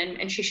woman,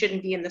 and she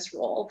shouldn't be in this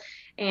role.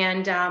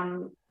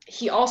 And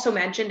he also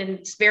mentioned, and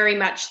it's very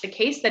much the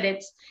case, that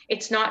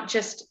it's not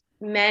just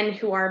men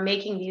who are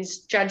making these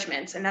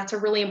judgments, and that's a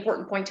really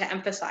important point to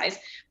emphasize,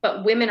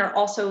 but women are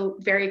also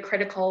very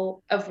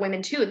critical of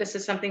women too. This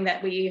is something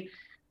that we've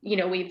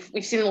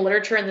seen in the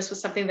literature, and this was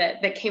something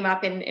that came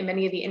up in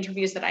many of the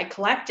interviews that I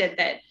collected,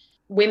 that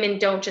women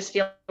don't just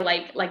feel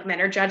like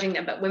men are judging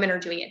them, but women are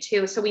doing it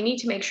too. So we need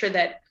to make sure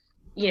that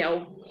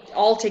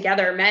all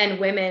together, men,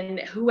 women,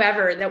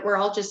 whoever, that we're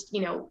all just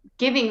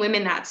giving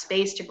women that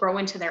space to grow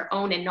into their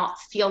own and not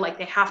feel like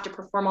they have to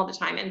perform all the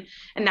time.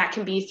 And that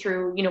can be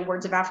through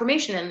words of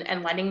affirmation,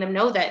 and letting them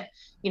know that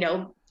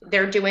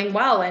they're doing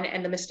well,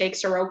 and the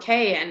mistakes are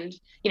okay, and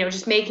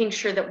just making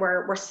sure that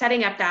we're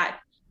setting up that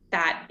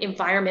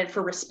environment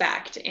for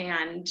respect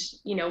and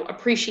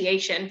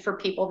appreciation for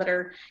people that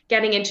are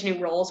getting into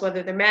new roles,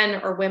 whether they're men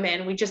or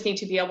women. We just need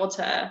to be able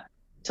to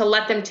to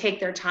let them take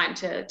their time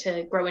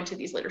to grow into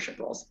these leadership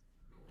roles.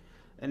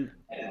 And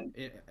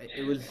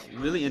it was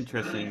really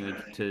interesting,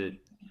 like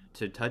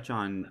to touch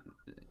on,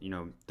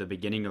 the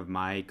beginning of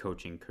my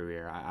coaching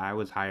career. I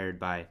was hired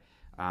by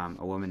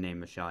a woman named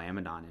Michelle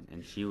Amadon,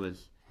 and she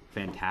was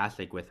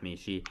fantastic with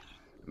me.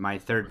 My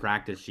third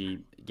practice, she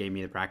gave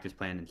me the practice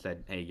plan and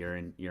said, "Hey, you're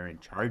in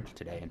charge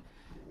today,"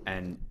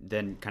 and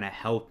then kind of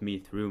helped me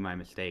through my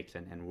mistakes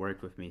and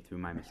worked with me through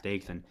my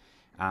mistakes.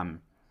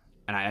 Um,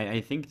 and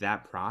I think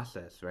that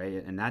process,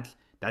 right, and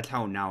that's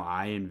how now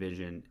I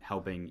envision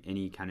helping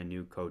any kind of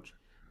new coach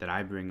that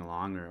I bring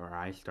along or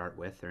I start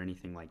with or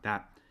anything like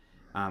that.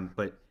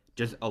 But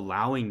just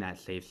allowing that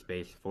safe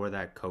space for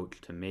that coach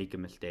to make a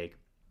mistake,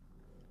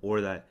 or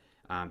that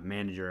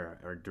manager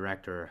or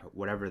director, or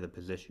whatever the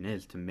position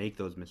is, to make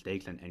those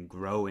mistakes and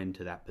grow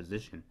into that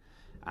position.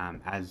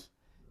 As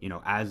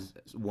as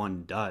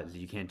one does,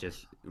 you can't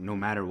just, no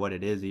matter what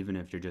it is, even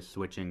if you're just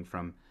switching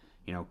from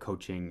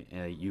coaching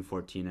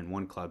U14 in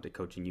one club to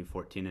coaching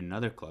U14 in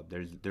another club,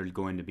 there's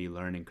going to be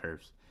learning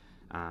curves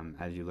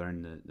as you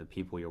learn the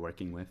people you're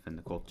working with and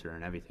the culture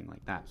and everything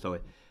like that. So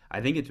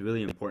I think it's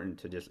really important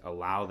to just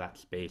allow that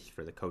space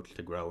for the coach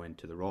to grow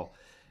into the role.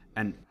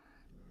 And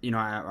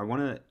I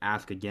want to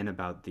ask again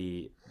about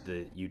the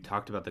you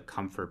talked about the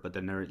comfort, but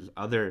then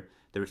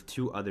there's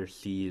two other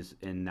C's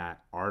in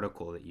that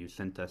article that you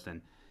sent us,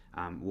 and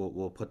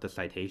we'll put the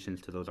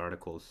citations to those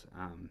articles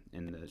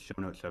in the show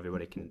notes so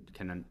everybody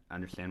can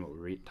understand what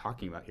we're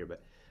talking about here.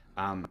 But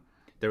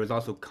there was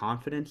also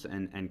confidence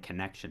and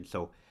connection.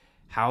 So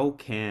how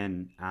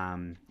can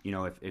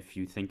if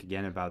you think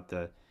again about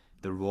the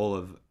role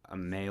of a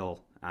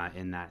male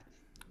in that,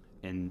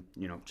 in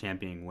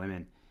championing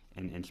women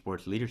in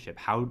sports leadership,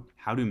 how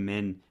do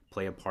men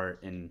play a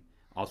part in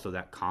also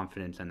that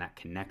confidence and that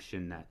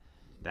connection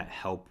that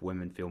help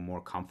women feel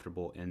more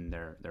comfortable in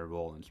their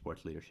role in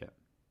sports leadership?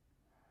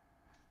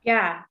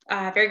 Yeah,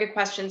 very good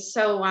question.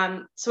 So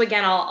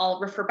again, I'll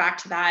refer back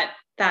to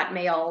that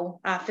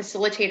male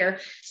facilitator.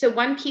 So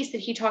one piece that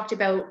he talked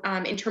about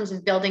in terms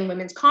of building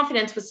women's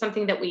confidence was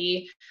something that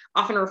we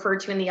often refer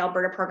to in the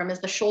Alberta program as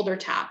the shoulder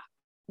tap,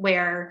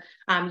 where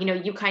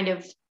you kind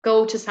of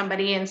go to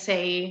somebody and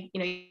say,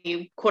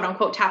 you quote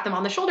unquote tap them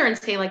on the shoulder and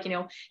say, like,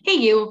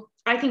 hey,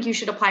 I think you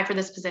should apply for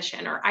this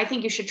position, or I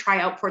think you should try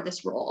out for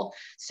this role.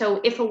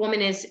 So if a woman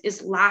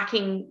is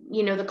lacking,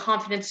 the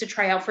confidence to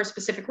try out for a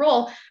specific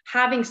role,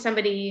 having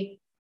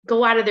somebody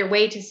go out of their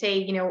way to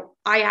say,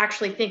 I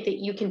actually think that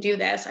you can do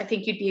this. I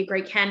think you'd be a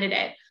great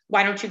candidate.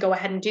 Why don't you go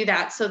ahead and do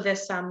that? So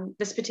this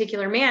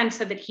particular man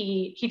said that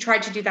he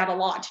tried to do that a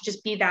lot, to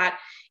just be that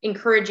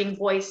encouraging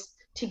voice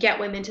to get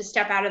women to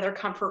step out of their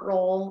comfort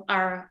role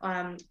or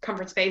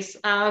comfort space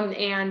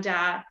and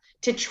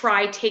to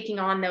try taking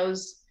on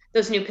those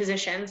new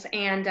positions.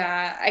 And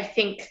I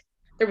think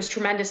there was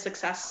tremendous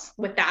success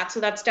with that.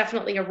 So that's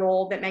definitely a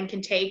role that men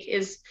can take,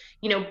 is,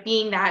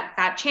 being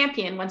that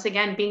champion, once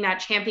again, being that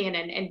champion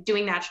and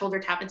doing that shoulder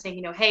tap and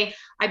saying, hey,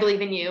 I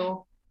believe in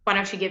you. Why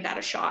don't you give that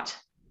a shot?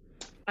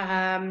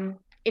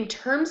 In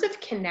terms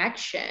of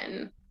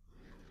connection,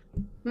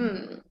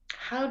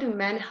 how do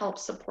men help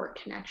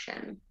support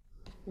connection?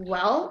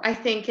 Well, I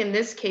think in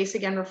this case,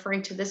 again,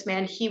 referring to this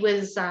man, he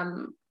was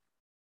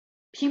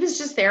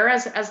just there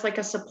as like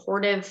a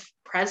supportive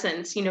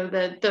presence.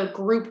 The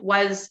group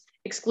was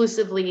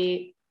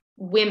exclusively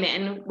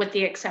women with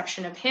the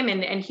exception of him.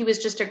 And he was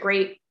just a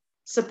great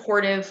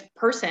supportive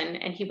person.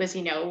 And he was,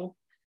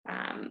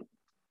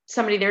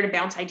 somebody there to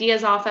bounce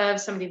ideas off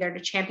of, somebody there to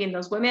champion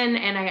those women.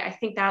 And I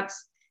think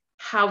that's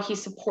how he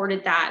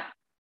supported that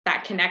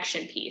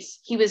connection piece.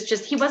 He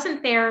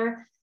wasn't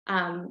there,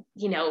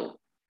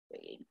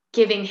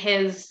 giving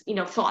his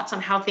thoughts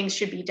on how things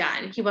should be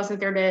done. He wasn't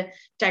there to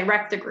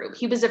direct the group.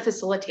 He was a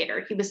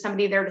facilitator. He was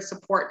somebody there to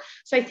support.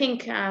 So I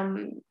think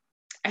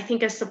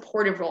a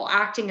supportive role,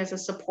 acting as a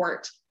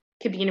support,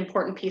 could be an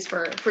important piece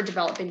for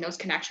developing those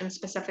connections,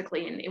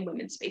 specifically in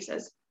women's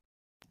spaces.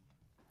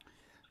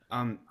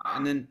 And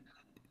then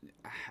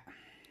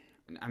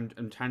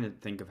I'm trying to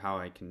think of how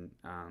I can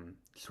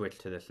switch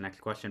to this next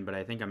question, but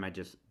I think I might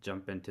just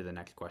jump into the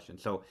next question.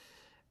 So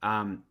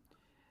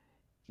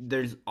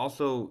there's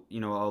also, a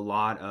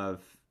lot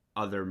of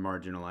other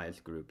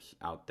marginalized groups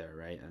out there,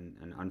 right?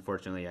 And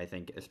unfortunately, I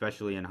think,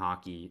 especially in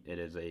hockey, it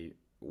is a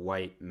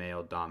white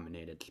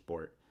male-dominated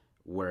sport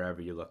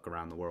wherever you look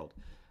around the world.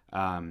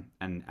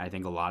 And I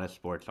think a lot of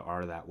sports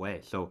are that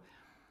way. So,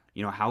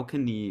 how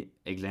can the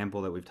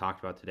example that we've talked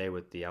about today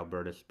with the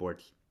Alberta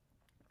sports,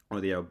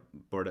 or the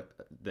AWISLIP.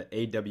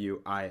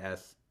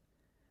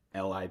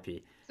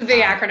 The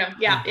acronym,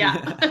 yeah.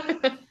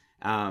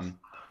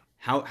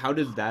 How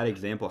does that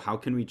example, how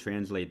can we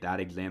translate that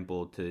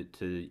example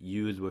to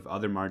use with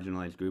other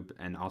marginalized group,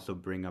 and also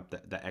bring up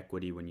the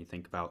equity when you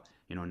think about,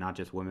 not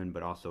just women,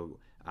 but also,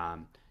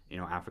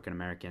 African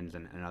Americans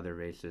and other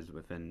races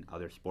within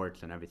other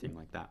sports and everything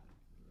like that?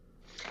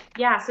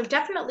 Yeah, so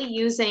definitely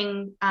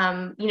using,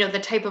 the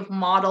type of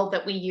model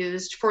that we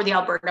used for the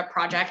Alberta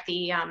project,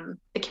 the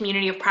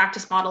community of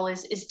practice model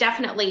is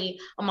definitely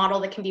a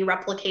model that can be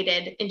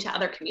replicated into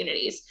other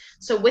communities.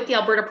 So with the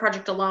Alberta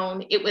project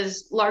alone, it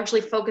was largely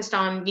focused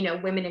on,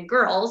 women and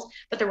girls,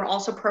 but there were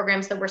also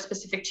programs that were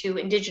specific to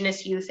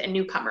Indigenous youth and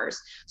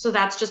newcomers. So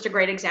that's just a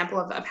great example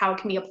of how it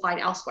can be applied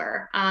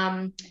elsewhere.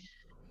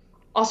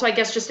 Also, I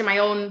guess just in my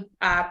own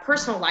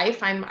personal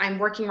life, I'm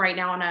working right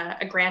now on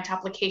a grant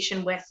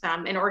application with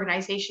an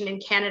organization in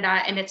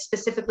Canada, and it's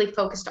specifically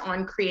focused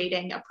on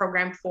creating a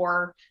program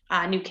for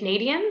new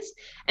Canadians.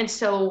 And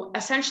so,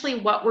 essentially,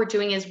 what we're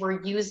doing is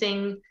we're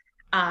using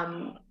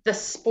the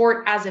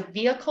sport as a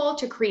vehicle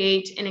to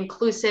create an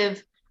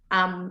inclusive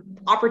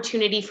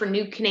opportunity for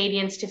new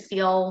Canadians to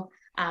feel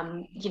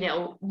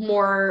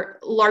more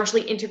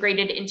largely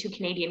integrated into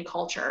Canadian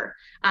culture.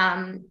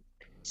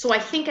 So I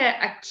think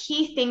a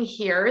key thing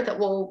here that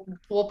will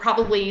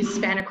probably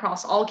span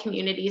across all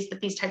communities that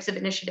these types of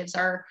initiatives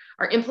are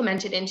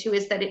implemented into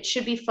is that it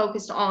should be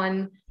focused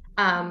on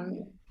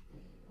um,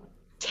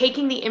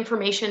 taking the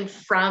information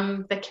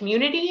from the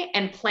community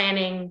and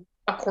planning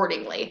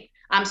accordingly.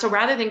 So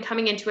rather than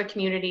coming into a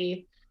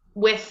community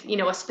with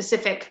a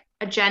specific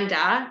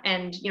agenda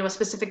and a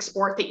specific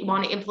sport that you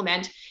want to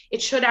implement,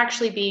 it should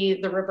actually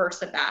be the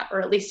reverse of that, or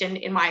at least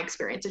in my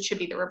experience, it should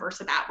be the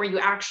reverse of that, where you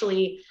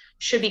actually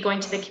should be going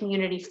to the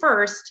community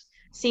first,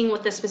 seeing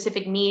what the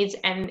specific needs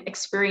and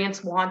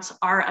experience wants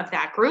are of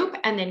that group,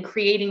 and then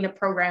creating the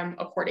program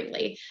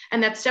accordingly.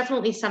 And that's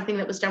definitely something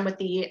that was done with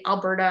the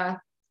Alberta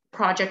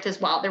project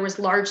as well. There was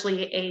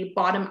largely a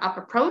bottom up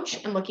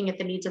approach and looking at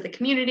the needs of the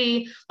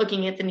community,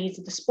 looking at the needs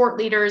of the sport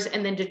leaders,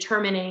 and then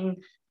determining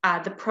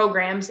the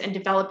programs and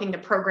developing the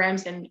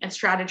programs and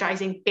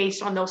strategizing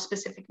based on those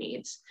specific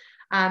needs.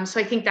 So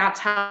I think that's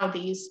how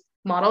these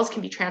models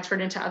can be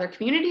transferred into other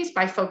communities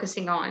by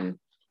focusing on,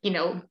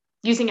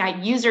 using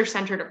a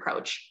user-centered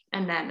approach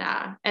and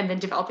then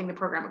developing the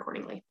program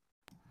accordingly.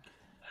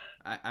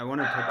 I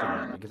want to touch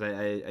on that because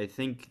I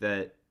think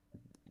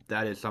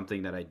that is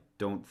something that I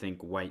don't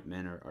think white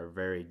men are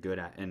very good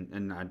at.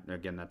 And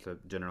again, that's a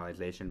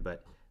generalization,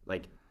 but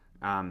like,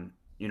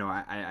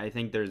 I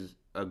think there's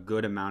a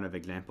good amount of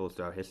examples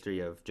throughout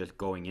history of just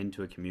going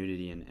into a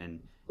community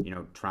and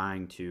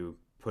trying to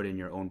put in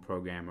your own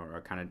program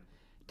or kind of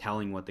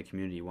telling what the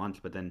community wants.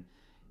 But then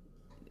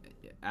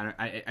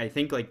I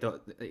think like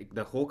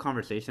the whole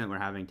conversation that we're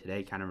having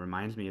today kind of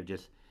reminds me of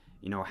just,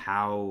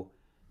 how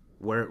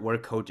where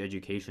coach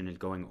education is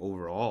going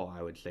overall.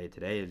 I would say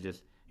today is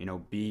just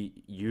be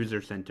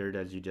user centered,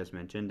 as you just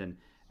mentioned,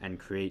 and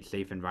create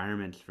safe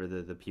environments for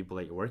the people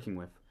that you're working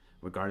with,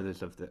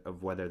 regardless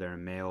of whether they're a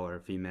male or a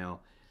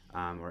female,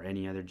 or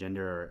any other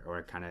gender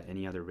or kind of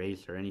any other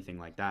race or anything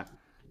like that.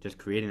 Just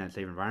creating that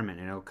safe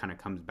environment, and it kind of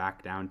comes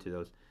back down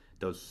to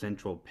those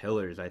central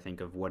pillars, I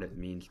think, of what it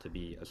means to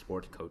be a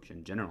sports coach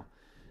in general.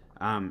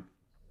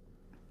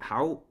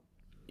 How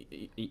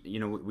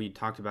we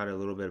talked about it a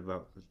little bit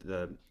about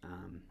the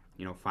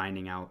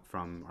finding out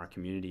from our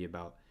community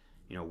about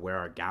where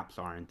our gaps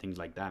are and things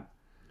like that.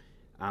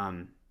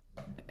 Um,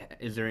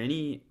 is there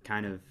any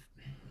kind of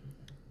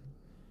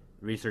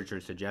research or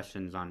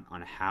suggestions on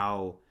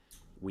how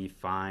we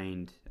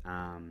find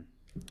and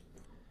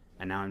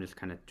now I'm just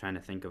kind of trying to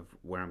think of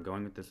where I'm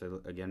going with this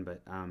again,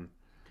 but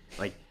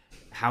like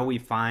how we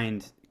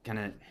find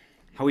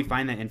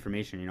that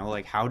information,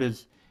 like how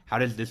does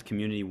this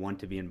community want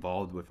to be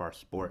involved with our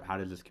sport? How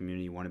does this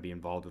community want to be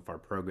involved with our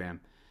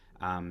program?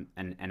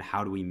 And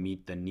how do we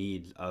meet the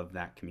needs of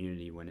that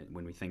community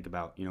when we think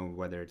about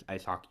whether it's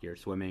ice hockey or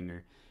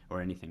swimming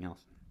or anything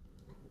else?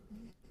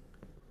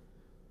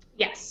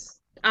 Yes.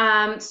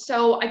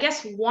 So I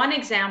guess one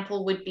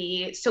example would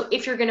be, so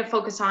if you're going to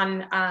focus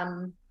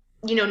on,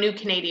 new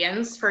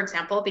Canadians, for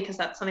example, because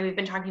that's something we've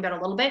been talking about a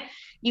little bit,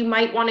 you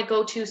might want to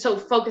go to, so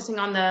focusing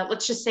on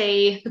let's just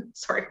say,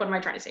 sorry, what am I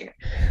trying to say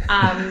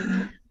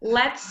here?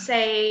 Let's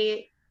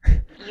say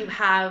you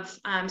have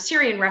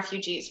Syrian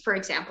refugees, for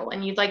example,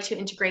 and you'd like to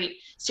integrate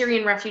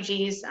Syrian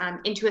refugees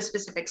into a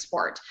specific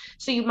sport.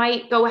 So you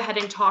might go ahead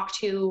and talk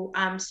to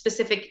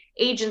specific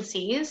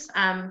agencies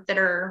that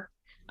are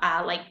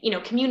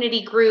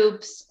community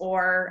groups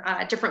or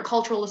different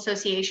cultural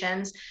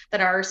associations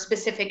that are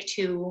specific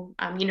to,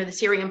 the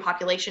Syrian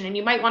population. And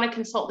you might want to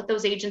consult with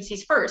those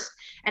agencies first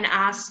and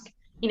ask,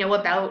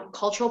 about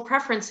cultural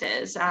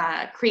preferences,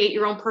 create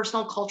your own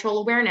personal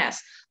cultural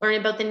awareness, learn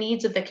about the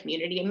needs of the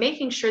community, and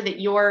making sure that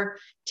you're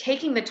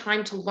taking the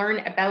time to learn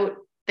about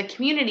the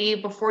community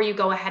before you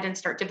go ahead and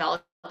start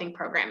developing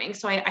programming.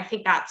 So I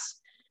think that's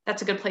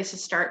a good place to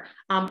start.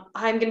 I'm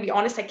going to be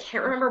honest, I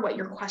can't remember what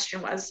your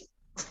question was.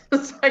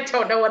 So I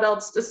don't know what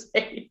else to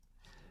say.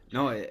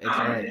 No, it's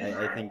all right.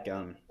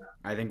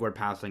 I think we're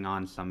passing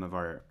on some of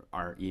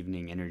our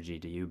evening energy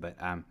to you, but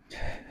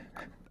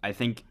I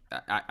think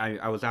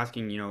I was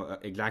asking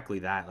exactly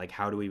that, like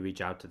how do we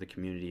reach out to the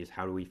communities?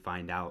 How do we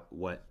find out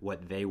what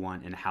they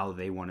want and how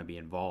they want to be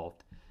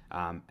involved,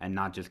 and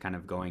not just kind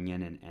of going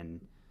in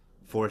and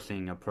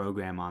forcing a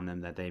program on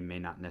them that they may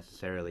not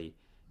necessarily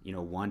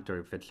want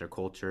or fits their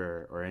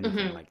culture or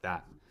anything Mm-hmm. like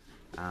that.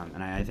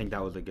 And I think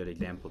that was a good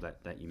example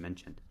that you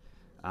mentioned.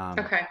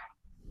 Okay.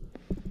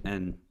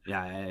 And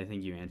yeah, I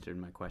think you answered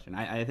my question.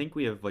 I think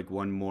we have like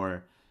one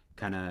more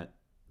kind of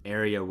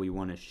area we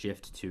want to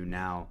shift to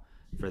now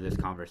for this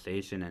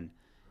conversation,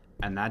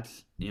 and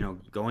that's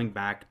going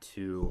back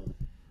to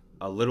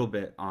a little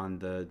bit on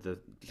the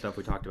stuff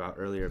we talked about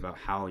earlier about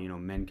how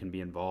men can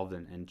be involved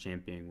in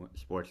championing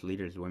sports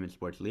leaders, women's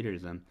sports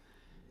leaders. And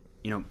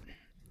you know,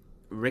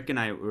 Rick and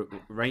I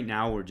right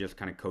now we're just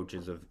kind of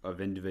coaches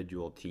of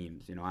individual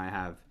teams. I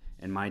have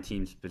in my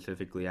team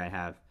specifically, I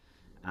have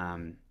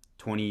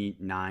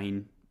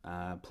 29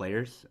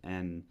 players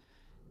and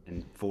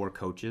four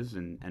coaches,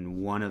 and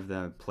one of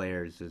the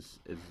players is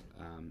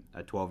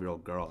a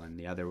 12-year-old girl, and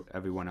the other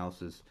everyone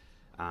else is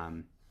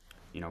um,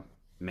 you know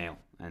male,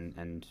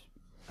 and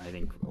I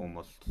think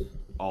almost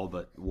all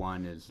but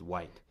one is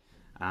white.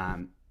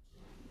 Um,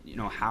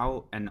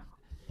 how and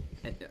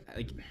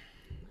like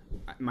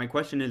my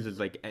question is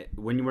like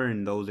when we're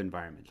in those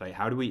environments, like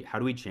how do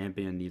we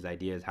champion these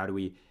ideas? How do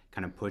we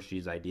kind of push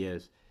these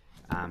ideas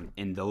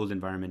in those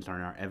environments or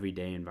in our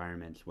everyday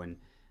environments when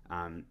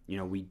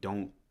we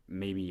don't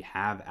maybe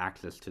have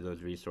access to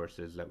those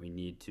resources that we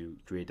need to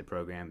create the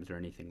programs or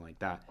anything like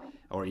that,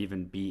 or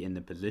even be in the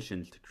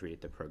positions to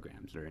create the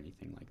programs or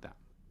anything like that.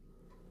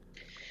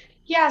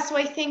 Yeah, so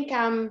I think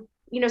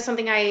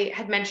something I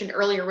had mentioned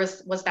earlier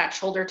was that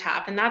shoulder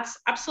tap, and that's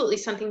absolutely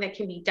something that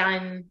can be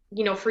done,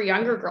 for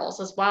younger girls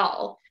as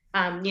well.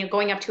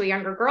 Going up to a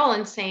younger girl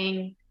and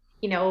saying,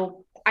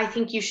 I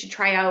think you should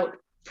try out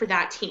for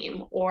that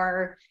team,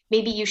 or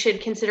maybe you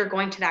should consider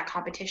going to that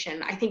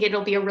competition. I think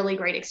it'll be a really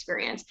great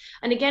experience.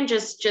 And again,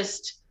 just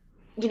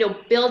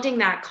building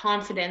that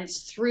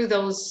confidence through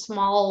those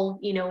small,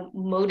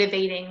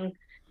 motivating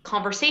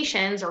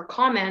conversations or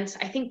comments,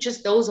 I think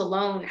just those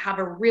alone have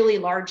a really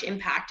large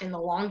impact in the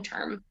long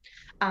term.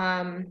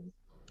 Um,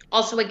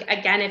 Also,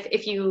 again,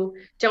 if you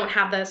don't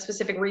have the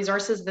specific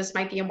resources, this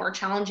might be a more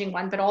challenging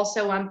one, but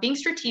also being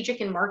strategic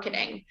in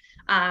marketing.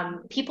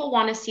 People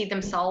want to see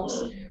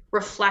themselves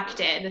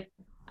reflected.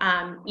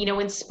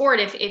 In sport,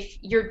 if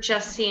you're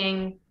just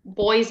seeing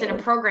boys in a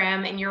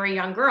program and you're a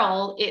young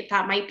girl,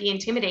 that might be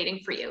intimidating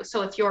for you.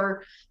 So if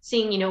you're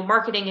seeing,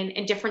 marketing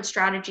and different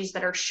strategies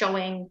that are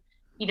showing,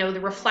 the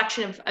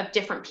reflection of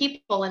different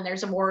people, and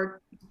there's a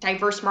more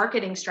diverse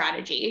marketing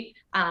strategy,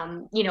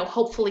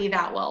 hopefully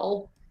that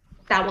will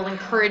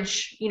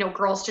encourage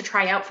girls to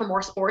try out for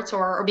more sports,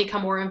 or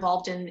become more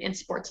involved in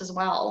sports as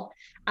well.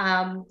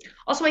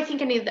 Also, I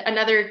think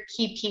another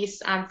key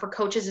piece for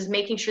coaches is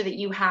making sure that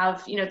you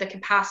have the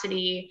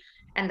capacity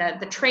and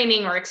the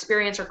training or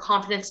experience or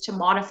confidence to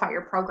modify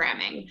your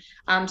programming,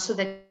 so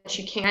that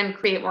you can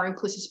create more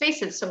inclusive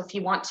spaces. So if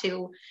you want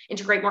to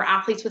integrate more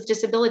athletes with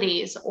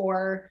disabilities,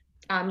 or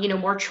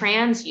more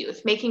trans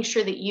youth, making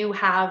sure that you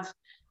have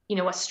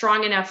a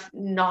strong enough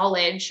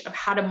knowledge of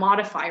how to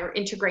modify or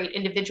integrate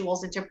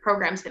individuals into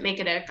programs that make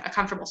it a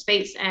comfortable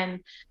space. And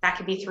that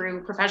could be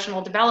through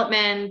professional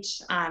development,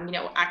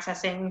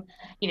 accessing,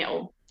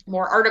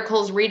 more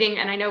articles, reading.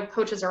 And I know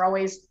coaches are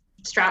always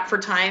strapped for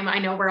time. I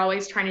know we're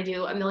always trying to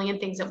do a million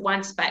things at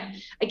once, but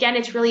again,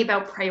 it's really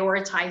about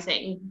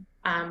prioritizing,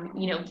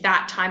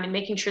 that time and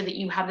making sure that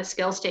you have the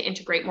skills to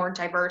integrate more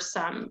diverse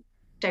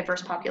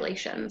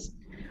populations.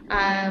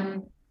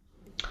 Um,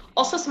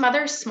 Also, some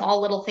other small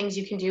little things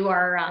you can do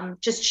are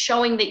just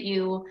showing that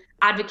you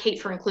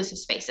advocate for inclusive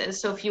spaces.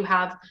 So if you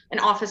have an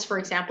office, for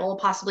example,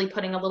 possibly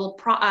putting a little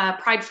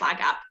pride flag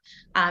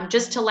up,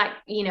 just to let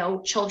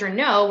children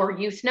know or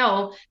youth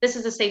know this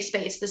is a safe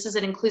space, this is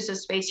an inclusive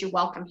space, you're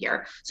welcome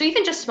here. So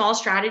even just small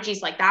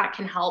strategies like that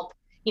can help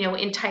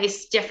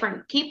entice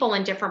different people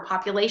and different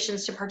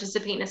populations to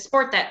participate in a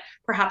sport that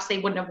perhaps they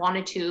wouldn't have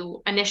wanted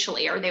to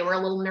initially, or they were a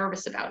little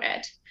nervous about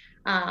it.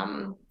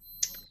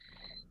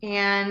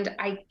 And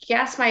I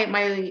guess my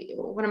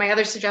one of my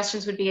other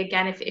suggestions would be,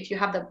 again, if you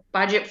have the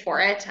budget for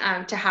it,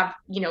 to have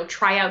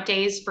tryout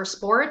days for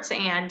sports,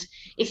 and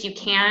if you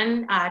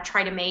can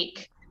try to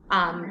make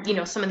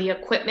some of the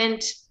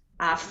equipment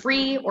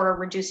free or a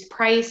reduced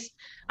price.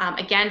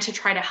 Again, to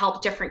try to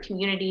help different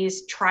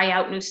communities try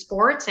out new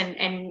sports, and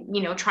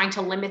trying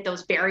to limit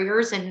those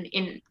barriers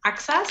in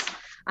access.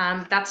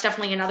 That's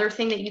definitely another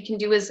thing that you can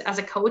do as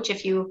a coach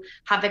if you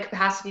have the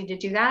capacity to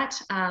do that.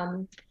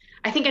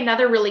 I think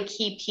another really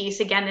key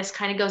piece, again, this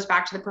kind of goes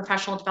back to the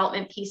professional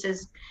development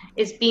pieces,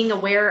 is being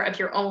aware of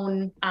your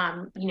own,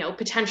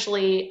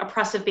 potentially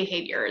oppressive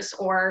behaviors,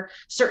 or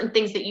certain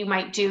things that you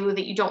might do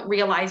that you don't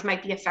realize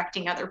might be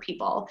affecting other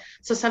people.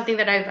 So something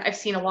that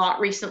I've seen a lot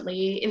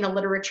recently in the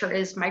literature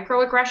is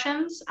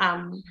microaggressions.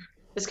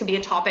 This can be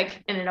a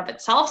topic in and of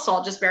itself, so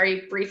I'll just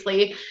very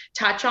briefly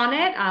touch on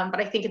it. But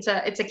I think it's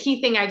a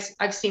key thing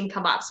I've seen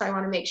come up, so I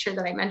want to make sure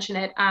that I mention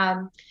it.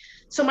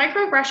 So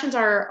microaggressions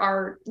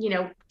are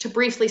to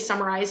briefly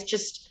summarize,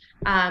 just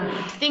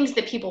things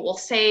that people will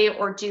say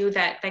or do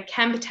that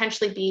can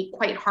potentially be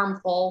quite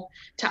harmful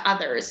to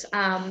others.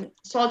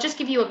 So I'll just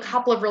give you a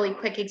couple of really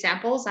quick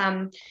examples.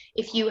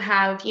 If you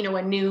have,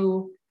 a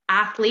new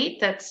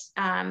athlete that's,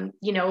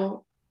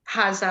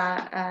 has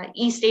a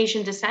East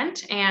Asian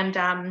descent,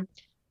 and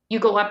you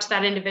go up to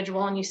that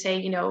individual and you say,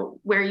 you know,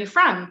 where are you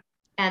from?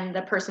 And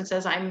the person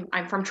says,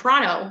 I'm from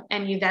Toronto,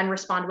 and you then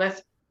respond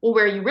with, well,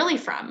 where are you really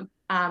from?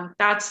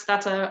 That's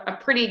a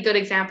pretty good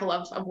example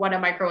of what a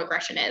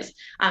microaggression is,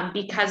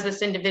 because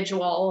this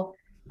individual,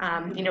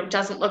 you know,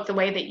 doesn't look the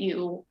way that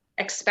you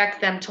expect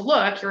them to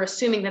look. You're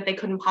assuming that they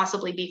couldn't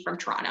possibly be from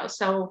Toronto.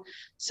 So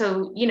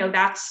you know,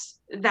 that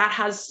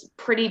has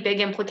pretty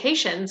big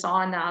implications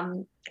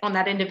on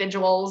that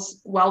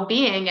individual's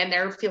well-being and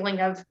their feeling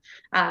of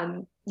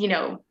you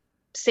know,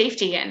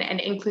 safety and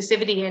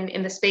inclusivity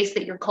in the space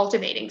that you're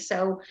cultivating.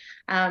 So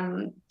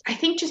I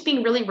think just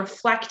being really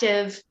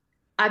reflective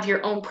of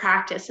your own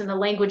practice and the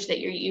language that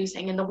you're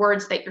using and the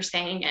words that you're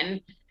saying,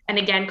 and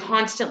again,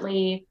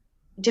 constantly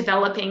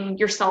developing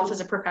yourself as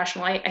a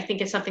professional, I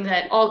think is something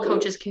that all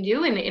coaches can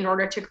do in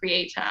order to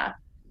create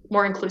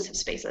more inclusive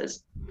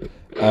spaces.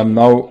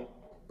 Now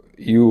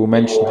you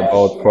mentioned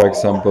about, for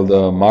example,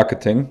 the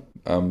marketing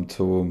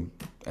to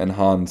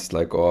enhance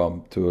like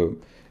or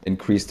to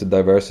increase the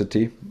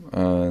diversity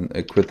and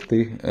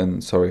equity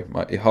and sorry,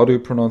 how do you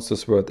pronounce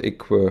this word?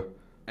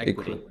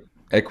 Equity.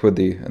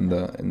 Equity in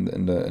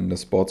the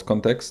sports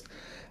context.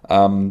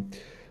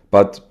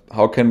 But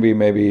how can we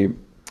maybe,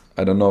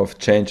 I don't know if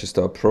change is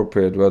the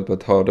appropriate word,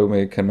 but how do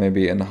we can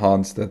maybe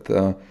enhance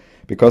that?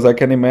 Because I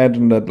can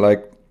imagine that,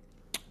 like,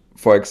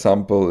 for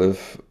example,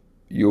 if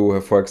you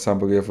have, for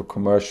example, you have a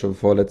commercial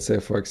for, let's say,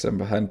 for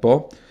example,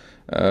 handball,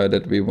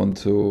 that we want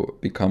to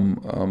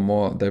become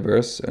more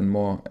diverse and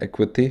more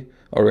equity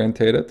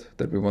orientated,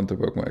 that we want to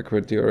work more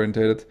equity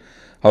orientated.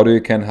 How do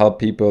you can help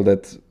people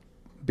that,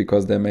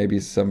 because there may be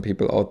some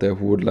people out there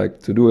who would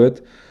like to do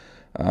it,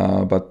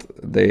 but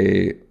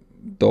they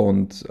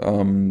don't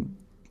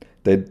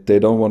they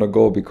don't want to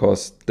go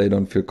because they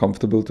don't feel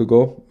comfortable to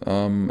go.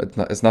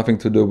 It's nothing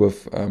to do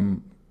with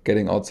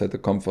getting outside the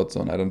comfort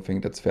zone. I don't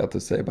think that's fair to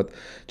say, but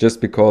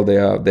just because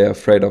they're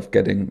afraid of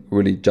getting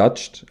really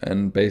judged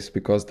and based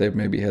because they've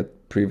maybe had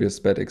previous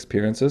bad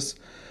experiences.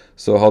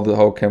 So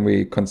how can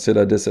we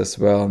consider this as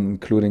well,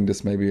 including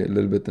this maybe a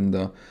little bit in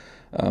the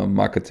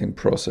marketing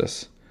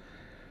process,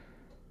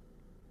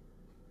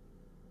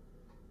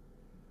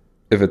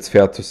 if it's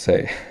fair to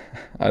say?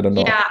 I don't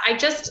know. Yeah, I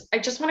just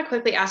want to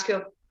quickly ask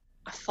you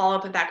a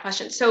follow-up of that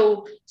question.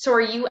 So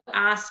are you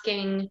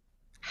asking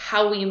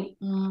how we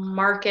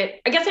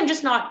market? I guess I'm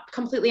just not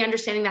completely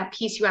understanding that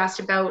piece you asked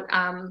about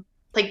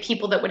like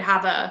people that would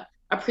have a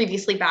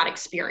previously bad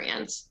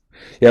experience.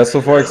 Yeah, so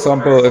for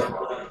example,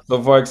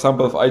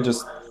 if I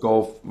just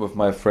go with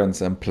my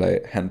friends and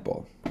play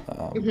handball,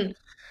 um, Mhm.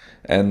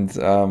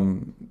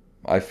 and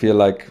I feel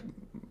like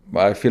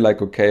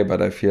okay,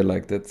 but I feel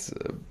like that's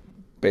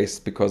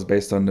based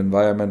on the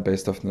environment,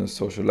 based on the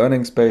social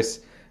learning space.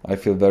 I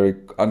feel very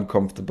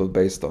uncomfortable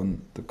based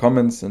on the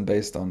comments and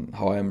based on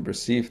how I'm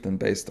received and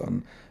based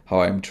on how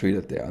I'm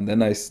treated there. And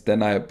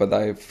but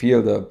I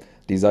feel the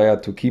desire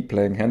to keep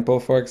playing handball,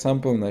 for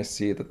example, and I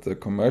see that the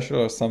commercial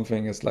or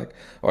something is like,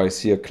 or I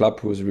see a club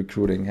who's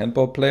recruiting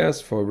handball players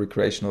for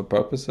recreational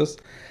purposes,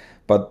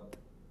 but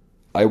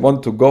I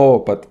want to go,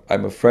 but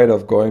I'm afraid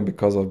of going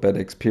because of bad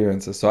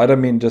experiences. So I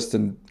don't mean just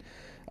in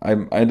I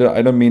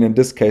don't mean in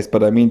this case,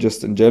 but I mean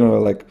just in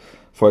general, like,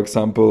 for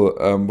example,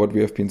 what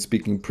we have been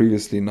speaking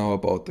previously now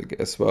about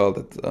as well,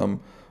 that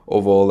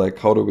overall, like,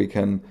 how do we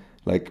can,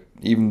 like,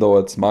 even though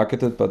it's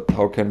marketed, but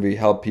how can we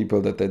help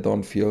people that they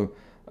don't feel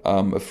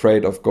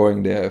afraid of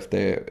going there if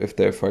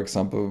they, for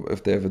example,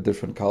 if they have a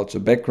different culture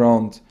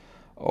background,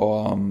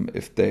 or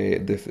if they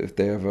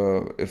have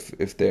a if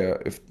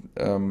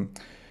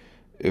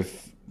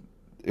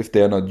if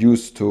they are not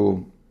used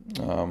to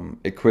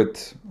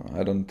equit.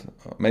 I don't.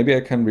 Maybe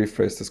I can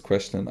rephrase this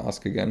question and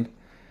ask again.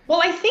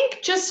 Well, I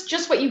think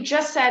just what you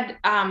just said,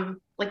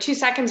 like 2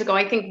 seconds ago,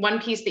 I think one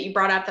piece that you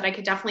brought up that I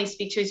could definitely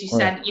speak to is you Oh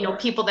yeah, said, you know,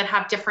 people that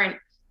have different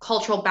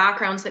cultural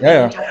backgrounds that maybe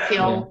yeah, don't yeah,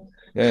 feel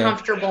yeah, yeah,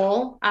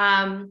 comfortable.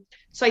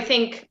 So I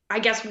think, I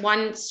guess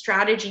one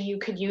strategy you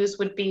could use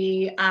would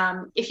be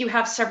if you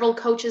have several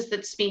coaches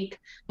that speak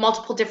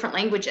multiple different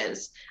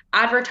languages,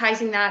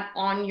 advertising that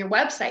on your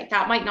website.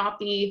 That might not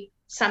be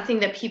something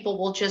that people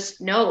will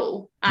just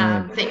know,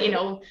 yeah. that, you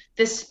know,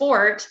 this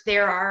sport,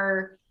 there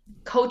are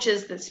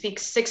coaches that speak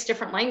 6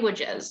 different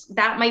languages.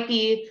 That might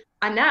be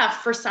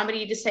enough for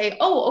somebody to say,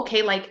 oh,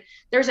 okay, like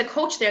there's a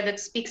coach there that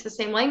speaks the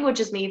same language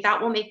as me. That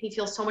will make me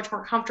feel so much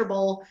more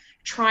comfortable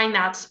trying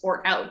that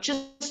sport out.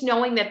 Just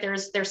knowing that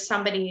there's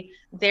somebody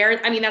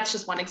there. I mean, that's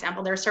just one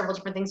example. There are several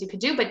different things you could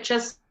do, but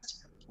just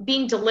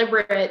being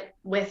deliberate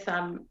with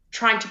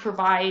trying to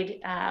provide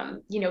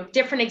you know,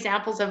 different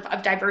examples of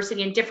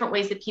diversity and different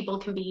ways that people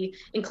can be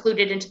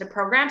included into the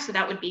program. So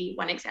that would be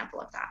one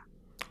example of that.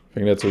 I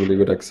think that's a really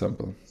good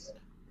example.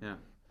 Yeah,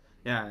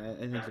 yeah,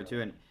 I think so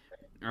too.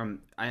 And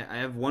I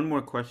have one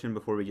more question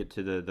before we get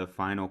to the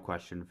final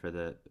question for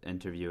the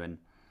interview. And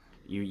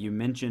you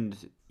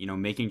mentioned, you know,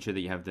 making sure that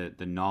you have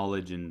the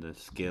knowledge and the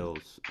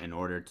skills in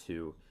order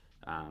to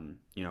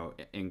you know,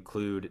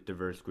 include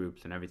diverse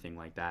groups and everything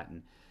like that.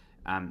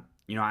 And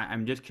you know,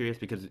 I'm just curious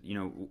because, you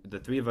know, the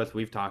three of us,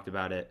 we've talked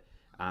about it.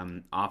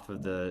 off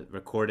of the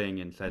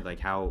recording and said like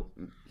how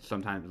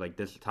sometimes like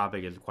this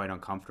topic is quite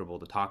uncomfortable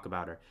to talk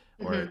about,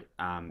 or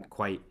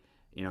quite,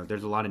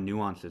 there's a lot of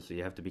nuances, so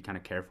you have to be kind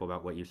of careful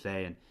about what you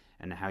say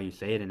and how you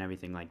say it and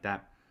everything like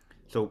that.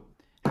 So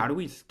how do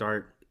we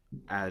start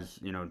as,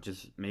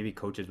 just maybe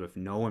coaches with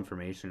no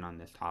information on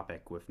this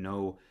topic, with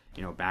no,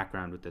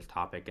 background with this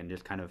topic, and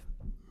just kind of,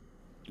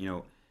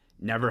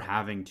 never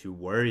having to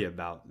worry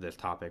about this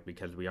topic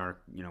because we are,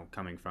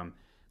 coming from,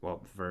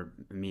 well, for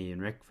me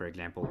and Rick, for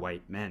example,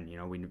 white men,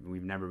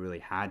 we've never really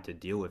had to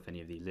deal with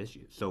any of these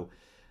issues. So,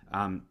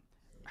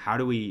 how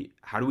do we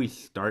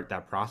start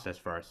that process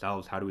for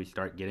ourselves? How do we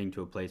start getting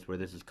to a place where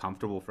this is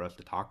comfortable for us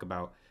to talk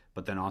about,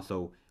 but then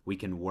also we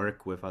can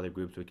work with other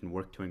groups, we can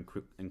work to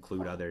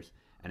include others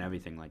and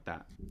everything like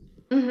that?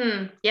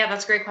 Yeah,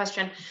 that's a great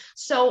question.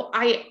 So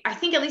I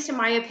think, at least in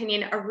my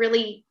opinion, a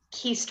really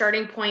key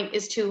starting point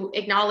is to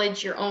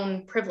acknowledge your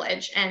own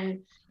privilege.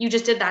 And you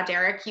just did that,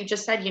 Derek. You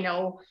just said,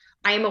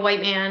 I am a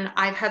white man.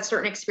 I've had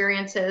certain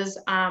experiences,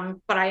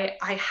 but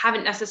I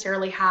haven't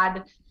necessarily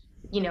had,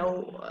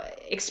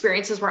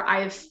 experiences where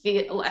I've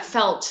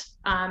felt,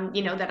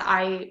 that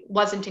I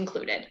wasn't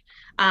included.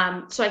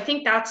 So I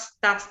think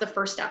that's the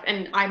first step.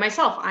 And I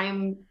myself,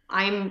 I'm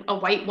a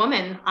white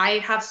woman. I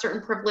have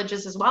certain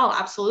privileges as well.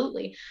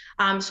 Absolutely.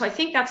 So I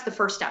think that's the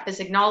first step,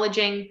 is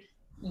acknowledging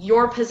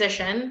your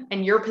position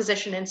and your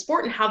position in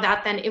sport, and how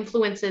that then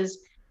influences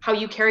how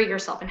you carry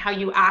yourself and how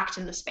you act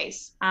in the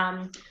space.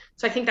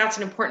 So I think that's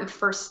an important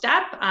first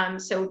step.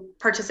 So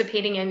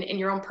participating in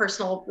your own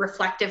personal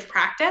reflective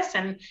practice,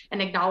 and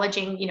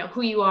acknowledging,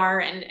 who you are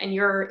and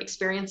your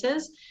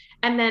experiences.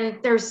 And then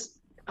there's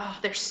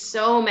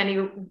so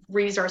many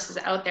resources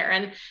out there.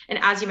 And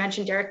as you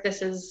mentioned, Derek,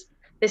 this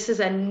is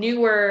a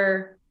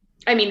newer,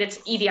 I mean,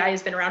 EDI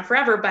has been around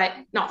forever, but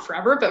not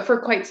forever, but for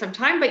quite some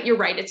time. But you're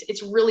right,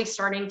 it's really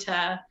starting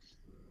to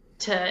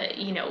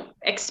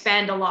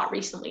expand a lot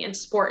recently in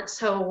sports.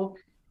 So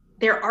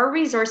there are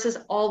resources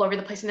all over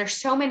the place, and there's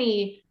so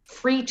many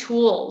free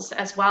tools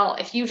as well.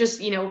 If you just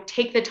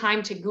take the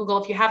time to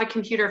Google, if you have a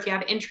computer, if you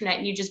have internet,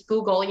 and you just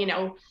Google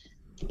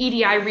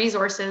EDI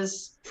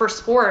resources for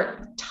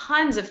sport,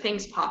 tons of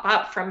things pop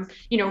up from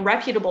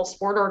reputable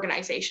sport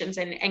organizations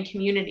and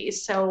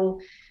communities.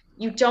 So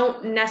you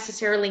don't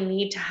necessarily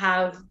need to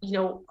have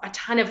a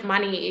ton of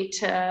money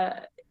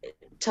to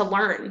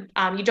learn.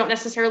 You don't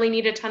necessarily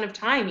need a ton of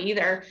time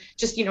either.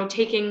 Just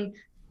taking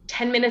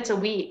 10 minutes a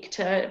week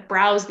to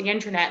browse the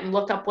internet and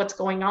look up what's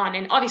going on,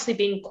 and obviously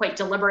being quite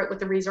deliberate with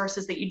the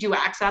resources that you do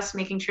access,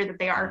 making sure that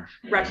they are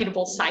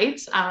reputable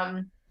sites.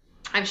 I'm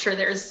sure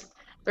there's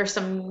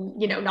some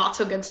not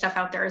so good stuff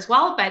out there as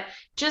well, but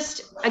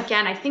just,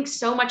 again, I think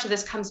so much of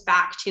this comes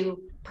back to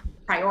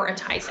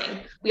prioritizing.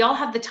 We all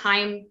have the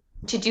time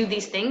to do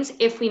these things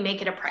if we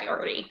make it a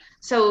priority.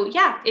 So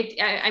yeah,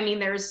 I mean,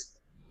 there's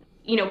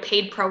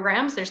paid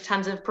programs, there's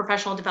tons of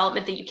professional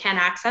development that you can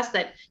access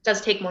that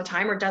does take more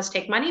time or does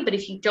take money. But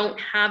if you don't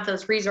have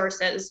those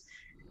resources,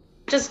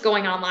 just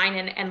going online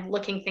and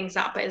looking things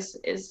up is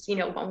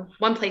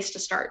one place to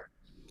start.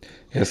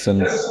 Yes,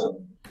 and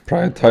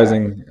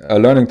prioritizing,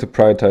 learning to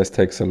prioritize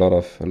takes a lot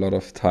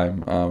of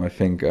time. I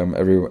think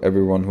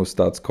everyone who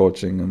starts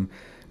coaching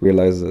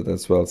realizes it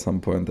as well at some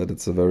point, that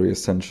it's a very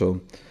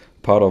essential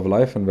part of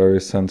life and very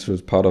essential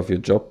part of your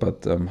job.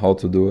 But how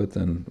to do it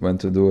and when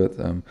to do it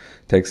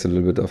takes a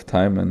little bit of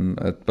time,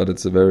 but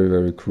it's a very,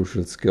 very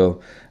crucial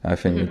skill. I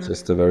think it's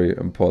just a very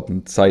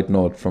important side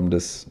note from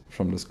this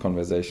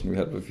conversation we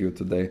had with you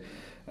today.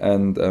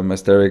 And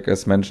as Derek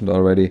has mentioned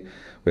already,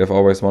 we have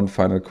always one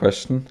final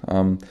question.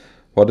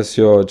 What is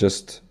your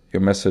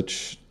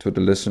message to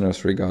the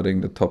listeners regarding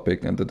the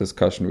topic and the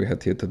discussion we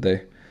had here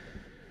today?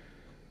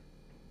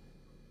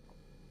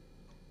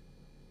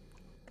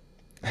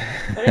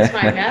 What is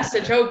my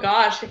message? Oh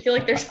gosh, I feel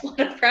like there's a lot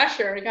of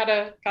pressure. I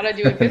gotta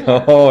do a good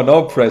one.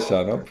 No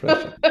pressure.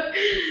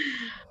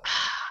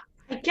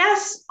 I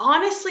guess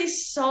honestly,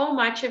 so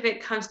much of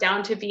it comes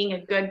down to being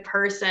a good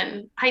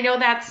person. I know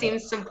that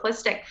seems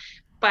simplistic,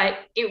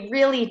 but it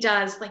really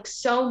does. Like,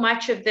 so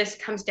much of this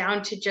comes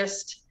down to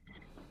just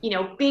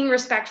being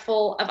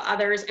respectful of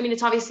others. I mean,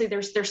 it's obviously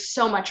there's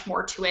so much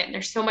more to it, and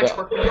there's so much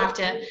work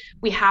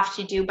we have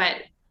to do, but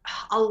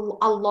a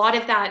lot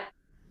of that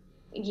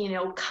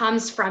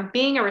comes from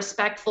being a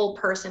respectful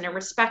person and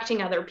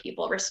respecting other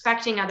people,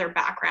 respecting other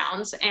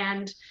backgrounds,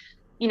 and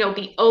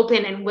be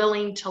open and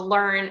willing to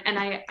learn. And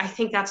I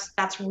think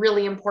that's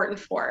really important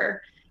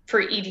for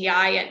EDI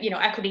and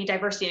equity,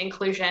 diversity, and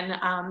inclusion,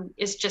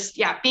 is just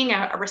being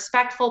a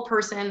respectful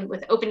person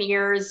with open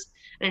ears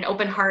and an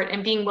open heart,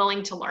 and being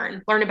willing to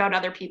learn about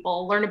other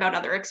people, learn about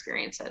other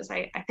experiences.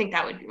 I think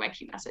that would be my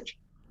key message.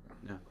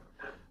 Yeah.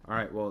 All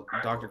right. Well,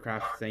 Dr.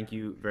 Kraft, thank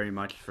you very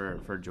much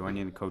for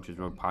joining the Coaches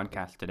Road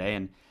podcast today,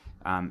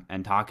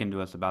 and talking to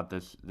us about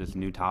this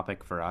new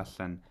topic for us.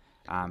 And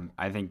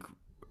I think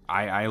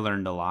I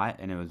learned a lot,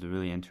 and it was a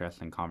really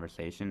interesting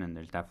conversation. And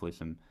there's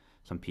definitely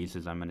some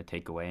pieces I'm going to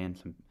take away, and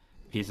some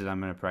pieces I'm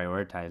going to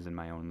prioritize in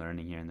my own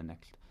learning here in the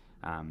next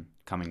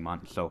coming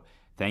months. So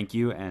thank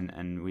you,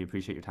 and we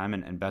appreciate your time,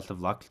 and best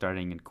of luck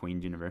starting at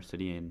Queen's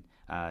University in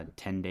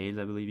 10 days,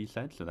 I believe you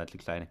said. So that's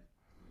exciting.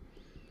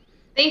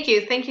 Thank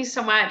you. Thank you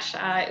so much.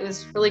 It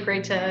was really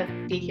great to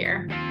be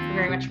here. I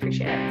very much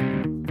appreciate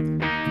it.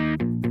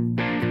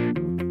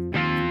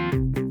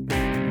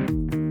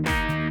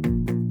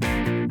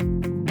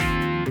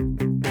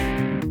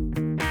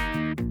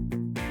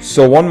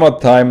 So one more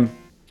time,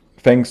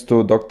 thanks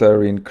to Dr.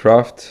 Erin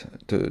Kraft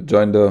to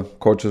join the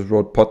Coaches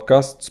Road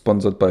podcast,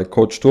 sponsored by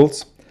Coach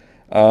Tools.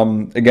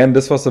 Again,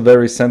 this was a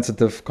very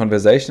sensitive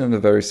conversation and a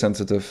very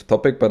sensitive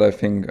topic, but I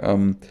think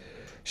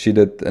she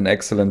did an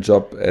excellent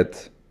job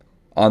at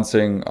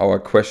answering our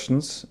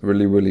questions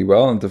really, really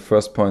well. And the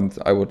first point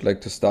I would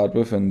like to start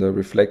with in the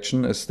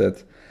reflection is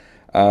that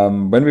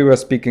when we were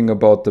speaking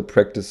about the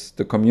practice,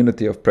 the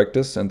community of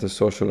practice and the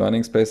social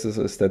learning spaces,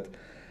 is that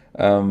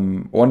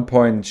one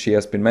point she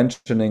has been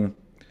mentioning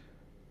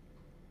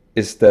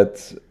is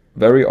that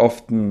very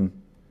often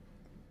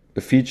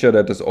a feature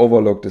that is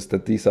overlooked is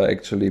that these are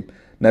actually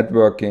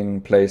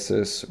networking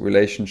places,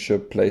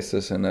 relationship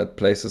places, and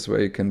places where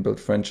you can build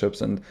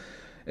friendships. And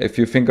if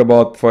you think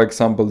about, for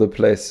example, the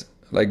place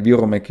like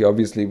Viromeki,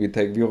 obviously we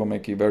take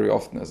Viromeki very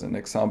often as an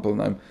example,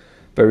 and I'm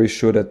very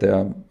sure that there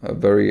are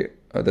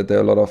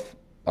a lot of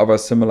other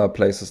similar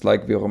places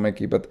like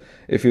Viromeki. But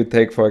if you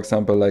take, for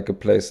example, like a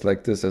place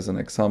like this as an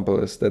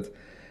example, is that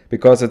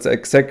because it's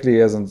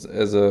exactly as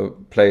a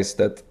place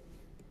that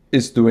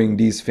is doing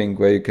these things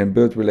where you can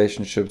build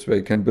relationships, where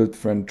you can build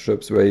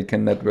friendships, where you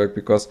can network.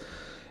 Because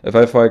if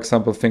I, for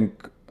example,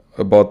 think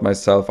about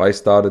myself, I've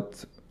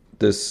started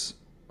the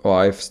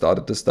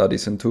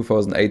studies in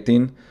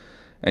 2018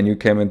 and you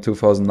came in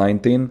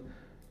 2019.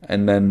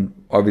 And then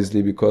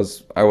obviously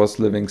because I was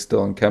living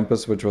still on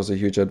campus, which was a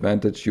huge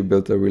advantage, you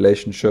build a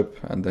relationship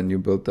and then you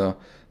build a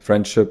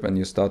friendship and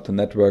you start to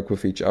network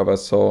with each other.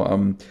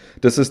 So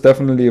this is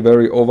definitely a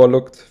very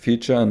overlooked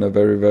feature and a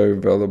very, very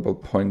valuable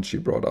point she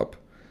brought up.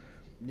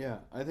 Yeah,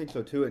 I think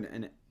so too,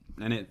 and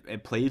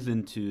it plays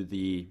into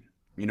the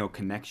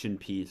connection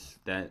piece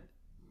that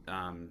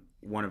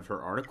one of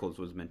her articles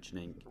was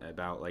mentioning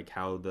about, like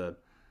how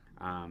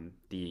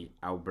the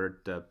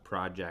Alberta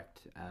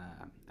project,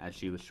 as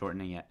she was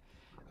shortening it,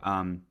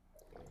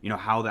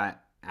 how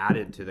that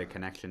added to the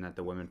connection that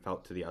the women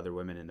felt to the other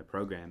women in the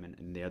program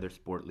and the other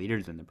sport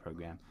leaders in the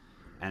program,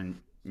 and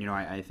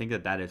I think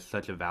that is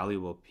such a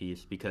valuable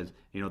piece because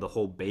the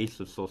whole base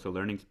of social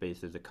learning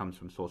spaces, it comes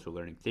from social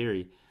learning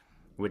theory,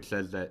 which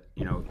says that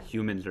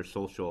humans are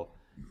social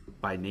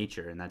by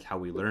nature, and that's how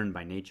we learn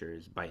by nature,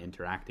 is by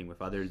interacting with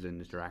others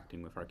and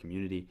interacting with our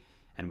community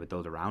and with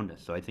those around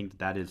us. So I think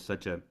that is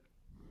such a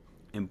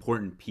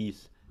important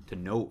piece to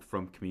note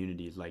from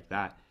communities like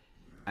that.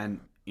 And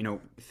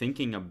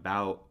thinking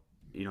about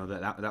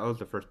that was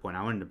the first point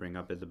I wanted to bring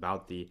up, is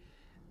about the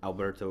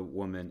Alberta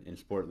Women in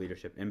Sport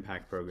Leadership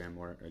Impact Program,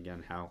 or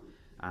again how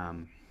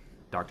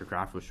Dr.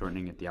 Kraft was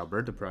shortening it, the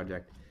Alberta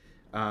Project.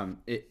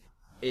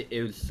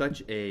 It was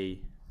such a,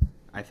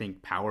 I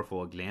think,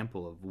 powerful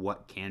example of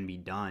what can be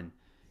done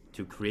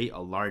to create a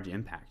large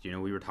impact.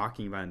 We were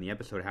talking about in the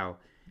episode how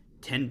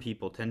 10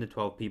 to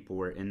 12 people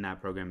were in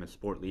that program as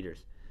sport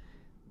leaders.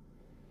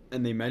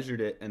 And they measured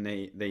it, and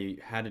they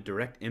had a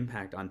direct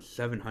impact on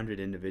 700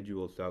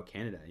 individuals throughout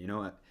Canada.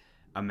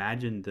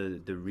 Imagine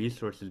the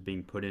resources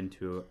being put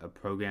into a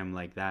program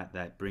like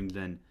that brings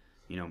in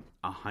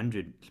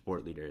 100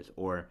 sport leaders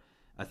or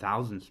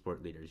 1,000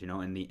 sport leaders,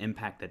 and the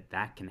impact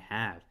that can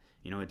have.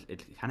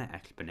 It's kind of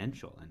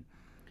exponential,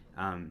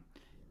 and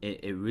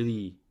it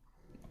really,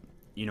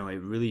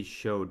 it really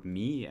showed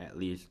me at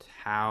least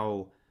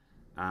how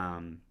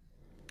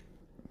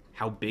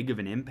big of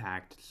an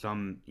impact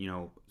some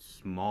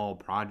small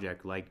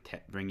project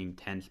like bringing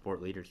 10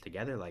 sport leaders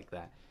together like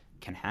that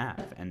can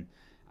have. And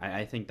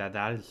I think that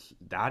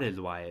is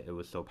why it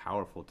was so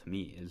powerful to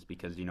me, is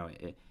because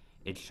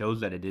it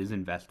shows that it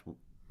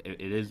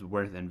is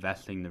worth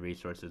investing the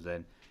resources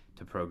in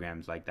to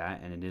programs like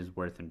that, and it is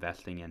worth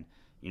investing in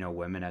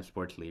women as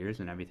sports leaders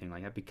and everything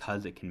like that,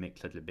 because it can make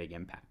such a big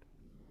impact.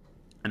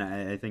 And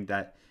I think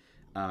that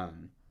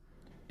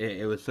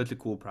it was such a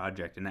cool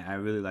project, and I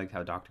really liked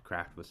how Dr.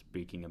 Kraft was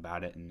speaking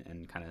about it,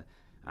 and kind of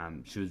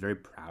she was very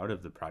proud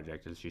of the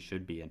project, as she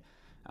should be,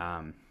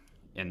 and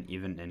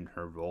even in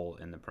her role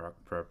in the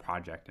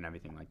project and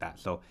everything like that.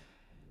 So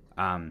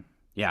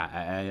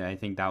I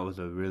think that was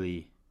a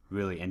really,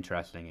 really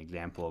interesting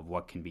example of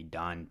what can be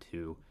done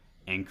to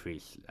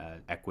increase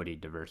equity,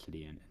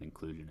 diversity, and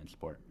inclusion in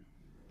sport.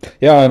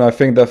 Yeah, and I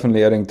think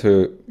definitely adding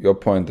to your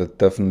point, that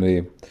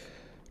definitely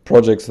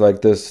projects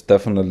like this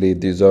definitely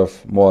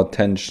deserve more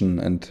attention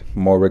and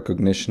more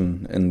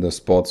recognition in the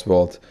sports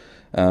world,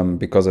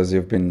 because as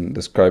you've been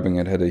describing,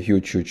 it had a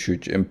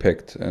huge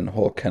impact in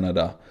whole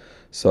Canada.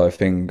 So I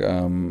think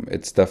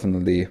it's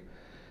definitely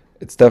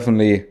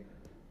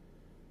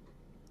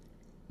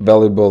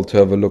valuable to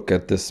have a look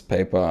at this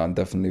paper, and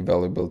definitely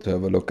valuable to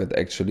have a look at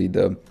actually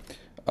the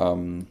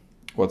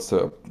what's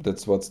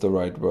the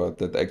right word,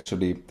 that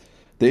actually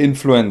the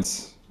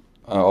influence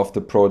of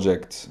the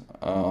project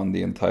on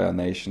the entire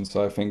nation.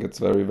 So I think it's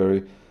very,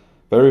 very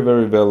very,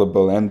 very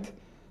valuable. And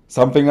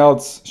something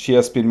else she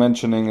has been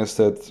mentioning is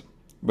that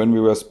when we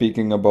were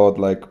speaking about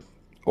like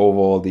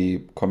overall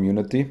the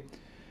community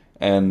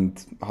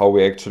and how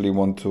we actually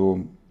want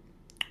to,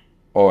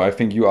 or I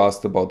think you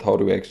asked about how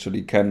do we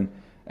actually can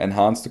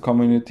enhance the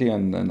community,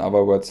 and in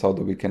other words, how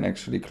do we can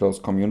actually close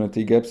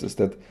community gaps, is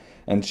that,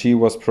 and she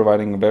was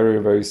providing very,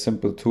 very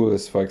simple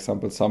tools, for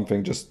example,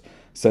 something just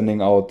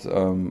sending out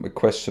a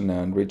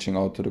questionnaire and reaching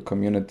out to the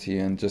community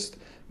and just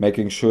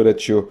making sure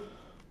that you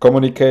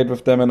communicate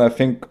with them. And I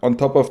think on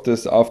top of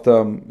this,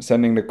 after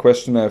sending the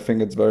questionnaire, I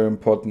think it's very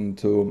important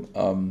to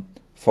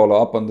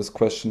follow up on this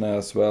questionnaire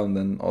as well, and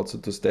then also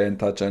to stay in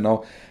touch. I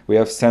know we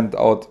have sent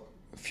out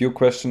few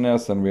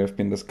questionnaires and we have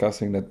been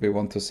discussing that we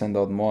want to send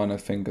out more, and I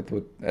think it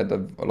would add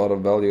a lot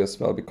of value as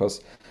well,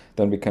 because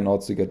then we can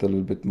also get a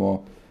little bit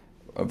more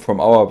from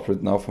our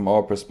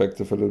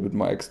perspective, a little bit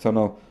more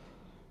external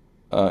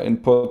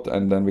input,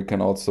 and then we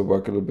can also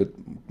work a little bit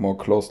more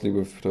closely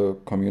with the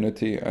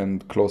community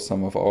and close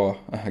some of our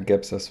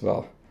gaps as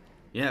well.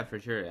 Yeah, for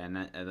sure,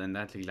 and then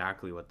that's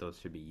exactly what those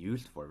should be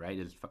used for, right?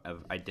 Is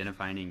of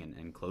identifying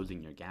and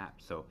closing your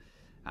gap. So,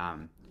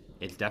 um,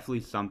 it's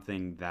definitely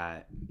something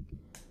that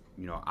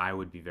I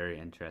would be very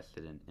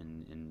interested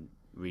in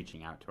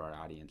reaching out to our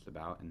audience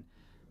about,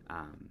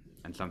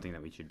 and something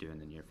that we should do in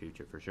the near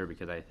future for sure,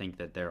 because I think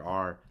that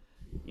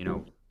you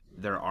know,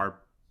 there are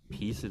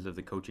pieces of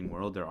the coaching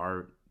world, there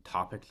are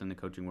topics in the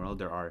coaching world,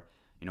 there are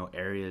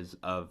areas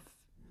of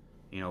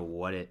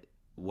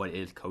what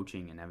is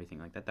coaching and everything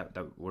like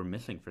that we're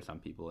missing for some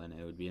people, and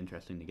it would be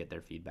interesting to get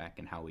their feedback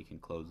and how we can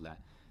close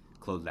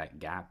that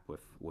gap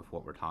with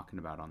what we're talking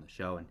about on the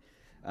show.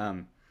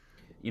 And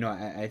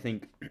I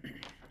think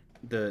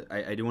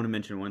I do want to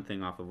mention one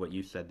thing off of what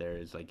you said there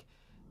is like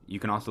you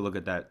can also look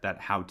at that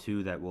how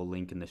to that we'll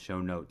link in the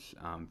show notes,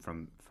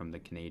 from the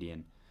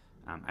Canadian,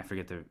 I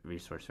forget the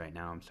resource right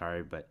now, I'm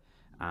sorry, but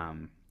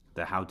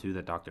the how to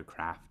that Dr.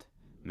 Kraft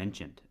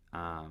mentioned,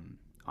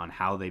 on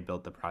how they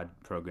built the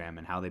program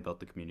and how they built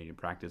the community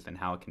practice and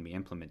how it can be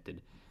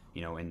implemented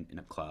in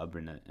a club or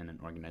in an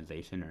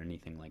organization or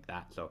anything like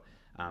that. So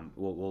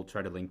we'll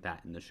try to link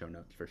that in the show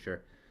notes for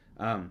sure.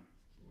 um,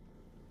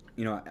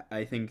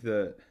 I think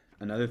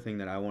another thing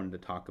that I wanted to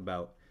talk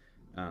about,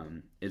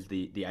 is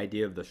the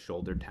idea of the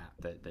shoulder tap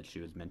that she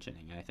was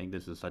mentioning. And I think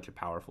this is such a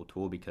powerful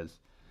tool because,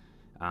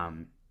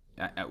 um,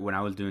 when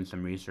I was doing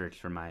some research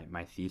for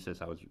my thesis,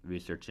 I was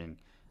researching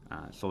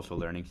social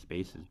learning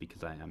spaces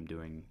because I'm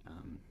doing,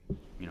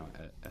 you know,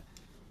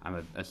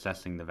 I'm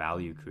assessing the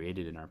value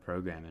created in our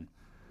program. And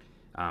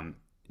um,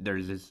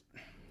 there's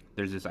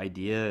this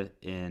idea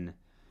in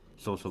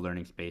social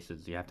learning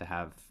spaces. You have to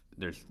have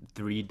There's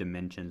three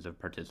dimensions of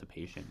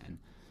participation, and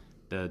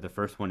the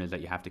first one is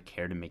that you have to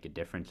care to make a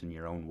difference in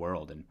your own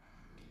world. And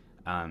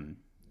um,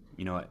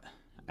 you know,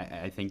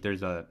 I think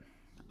there's a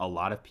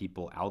lot of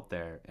people out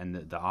there, and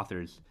the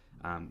authors,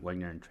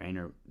 Wagner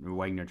Trainer,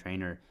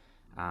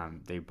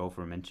 they both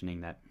were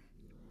mentioning that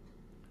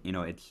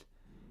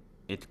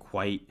it's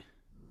quite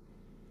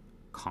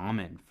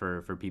common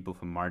for people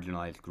from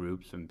marginalized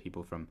groups and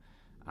people from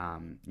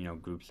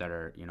groups that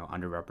are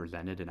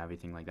underrepresented and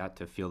everything like that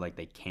to feel like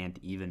they can't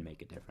even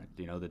make a difference.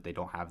 That they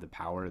don't have the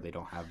power, they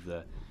don't have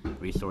the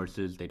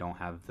resources, they don't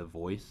have the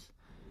voice,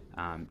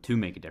 to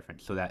make a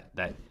difference. So that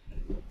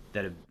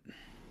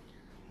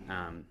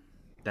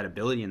that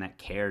ability and that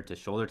care to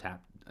shoulder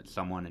tap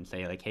someone and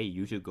say like, hey,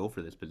 you should go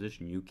for this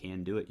position. You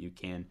can do it. You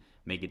can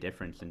make a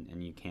difference,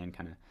 and you can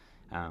kind of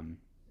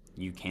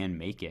you can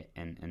make it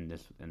in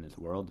this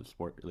world of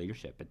sport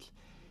leadership. It's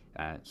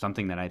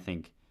something that I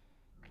think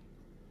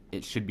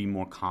it should be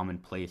more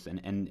commonplace,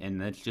 and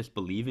that's just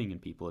believing in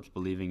people. It's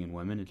believing in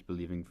women. It's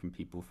believing from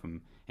people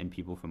from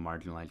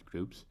marginalized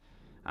groups,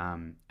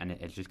 and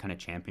it's just kind of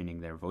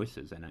championing their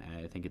voices. And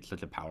I think it's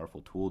such a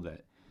powerful tool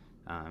that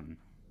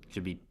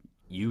should be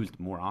used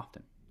more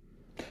often.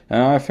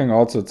 And I think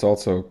also it's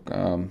also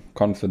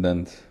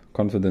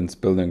confidence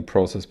building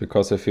process,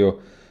 because if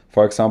you,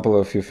 for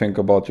example, if you think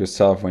about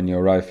yourself when you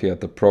arrive here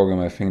at the program,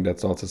 I think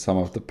that's also some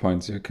of the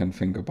points you can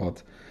think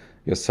about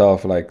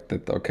yourself, like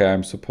that. Okay,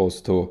 I'm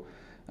supposed to,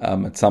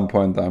 at some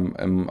point,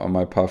 I'm on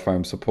my path.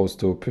 I'm supposed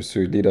to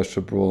pursue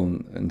leadership role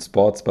in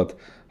sports, but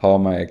how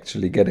am I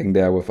actually getting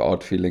there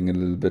without feeling a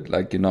little bit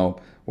like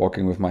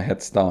walking with my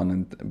heads down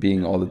and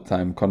being all the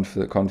time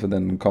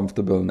confident and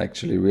comfortable, and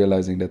actually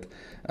realizing that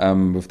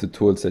with the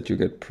tools that you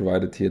get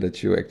provided here,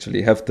 that you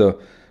actually have the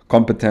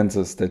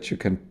competences that you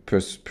can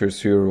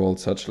pursue a role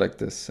such like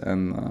this.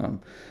 And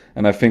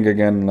I think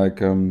again,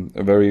 like a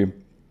very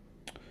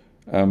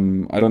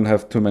I don't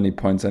have too many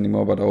points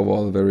anymore, but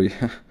overall very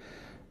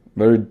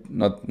very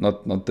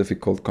not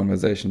difficult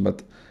conversation,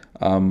 but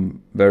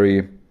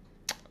very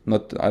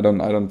not I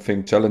don't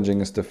think challenging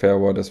is the fair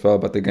word as well.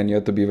 But again, you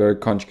have to be very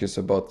conscious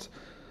about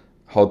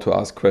how to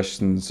ask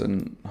questions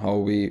and how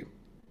we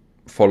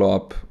follow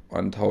up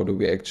and how do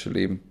we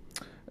actually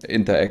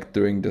interact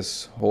during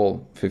this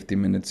whole 50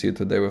 minutes here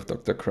today with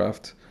Dr.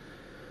 Kraft.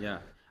 Yeah,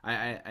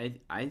 I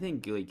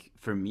think, like,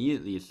 for me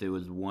at least, it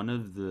was one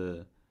of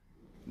the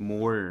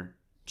more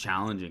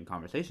challenging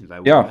conversations. I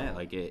will Yeah. admit,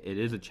 like it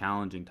is a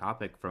challenging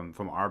topic from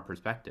our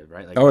perspective,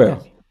 right? Like Oh yeah.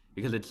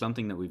 because it's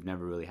something that we've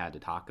never really had to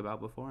talk about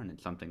before, and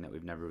it's something that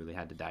we've never really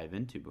had to dive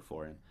into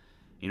before.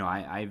 And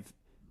I've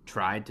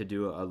tried to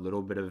do a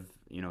little bit of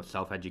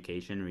self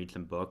education, read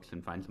some books,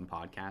 and find some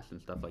podcasts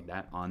and stuff like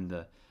that on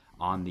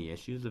the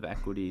issues of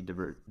equity,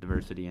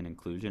 diversity, and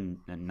inclusion,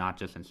 and not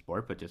just in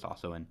sport, but just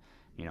also in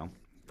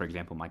for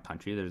example, my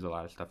country. There's a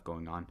lot of stuff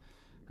going on.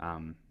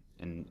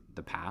 In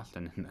the past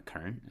and in the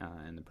current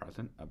and the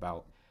present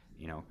about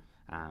you know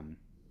um,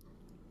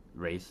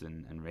 race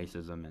and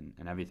racism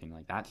and everything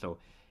like that. So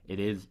it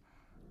is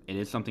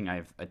something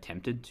I've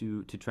attempted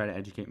to try to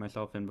educate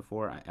myself in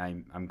before.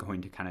 I'm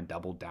going to kind of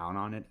double down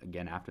on it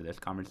again after this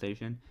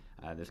conversation.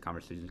 This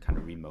conversation kind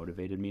of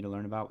remotivated me to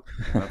learn about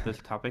this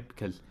topic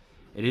because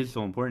it is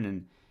so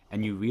important,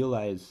 and you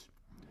realize,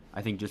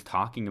 I think just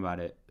talking about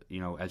it,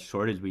 as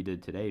short as we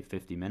did today,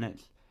 50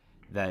 minutes,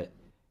 that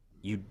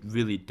you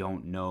really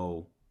don't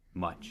know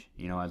much.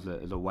 As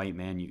a white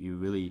man, you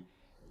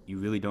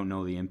really don't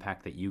know the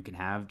impact that you can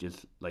have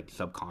just like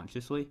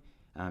subconsciously,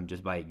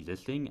 just by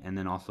existing, and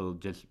then also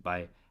just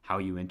by how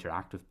you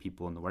interact with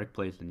people in the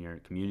workplace and your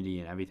community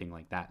and everything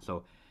like that.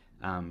 So,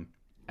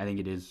 I think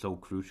it is so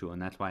crucial,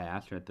 and that's why I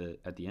asked her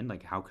at the end,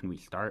 like, how can we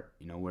start?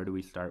 Where do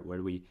we start?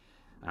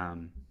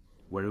 Um,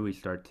 where do we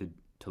start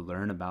to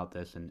learn about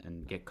this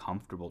and get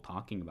comfortable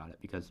talking about it?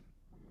 Because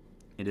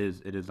it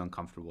is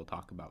uncomfortable to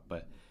talk about,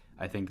 but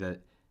I think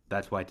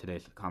that's why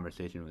today's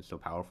conversation was so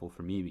powerful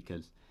for me,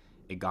 because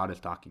it got us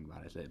talking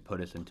about it. It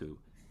put us into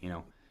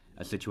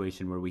a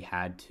situation where we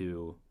had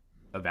to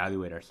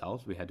evaluate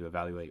ourselves. We had to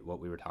evaluate what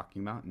we were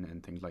talking about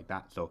and things like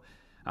that. So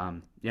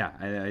yeah,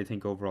 I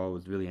think overall it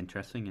was really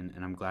interesting,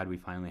 and I'm glad we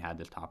finally had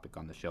this topic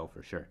on the show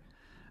for sure.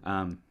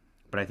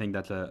 But I think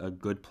that's a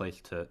good place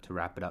to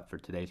wrap it up for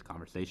today's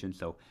conversation.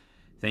 So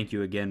thank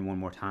you again one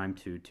more time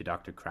to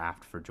Dr.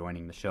 Kraft for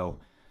joining the show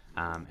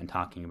and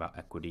talking about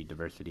equity,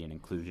 diversity, and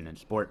inclusion in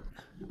sport.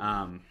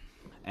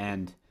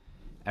 And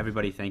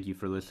everybody, thank you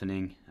for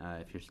listening.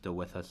 If you're still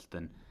with us,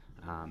 then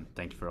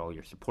thanks for all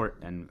your support,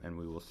 and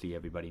we will see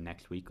everybody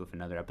next week with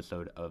another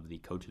episode of the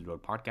Coaches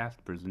Road podcast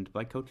presented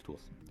by Coach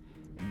Tools.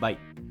 Bye.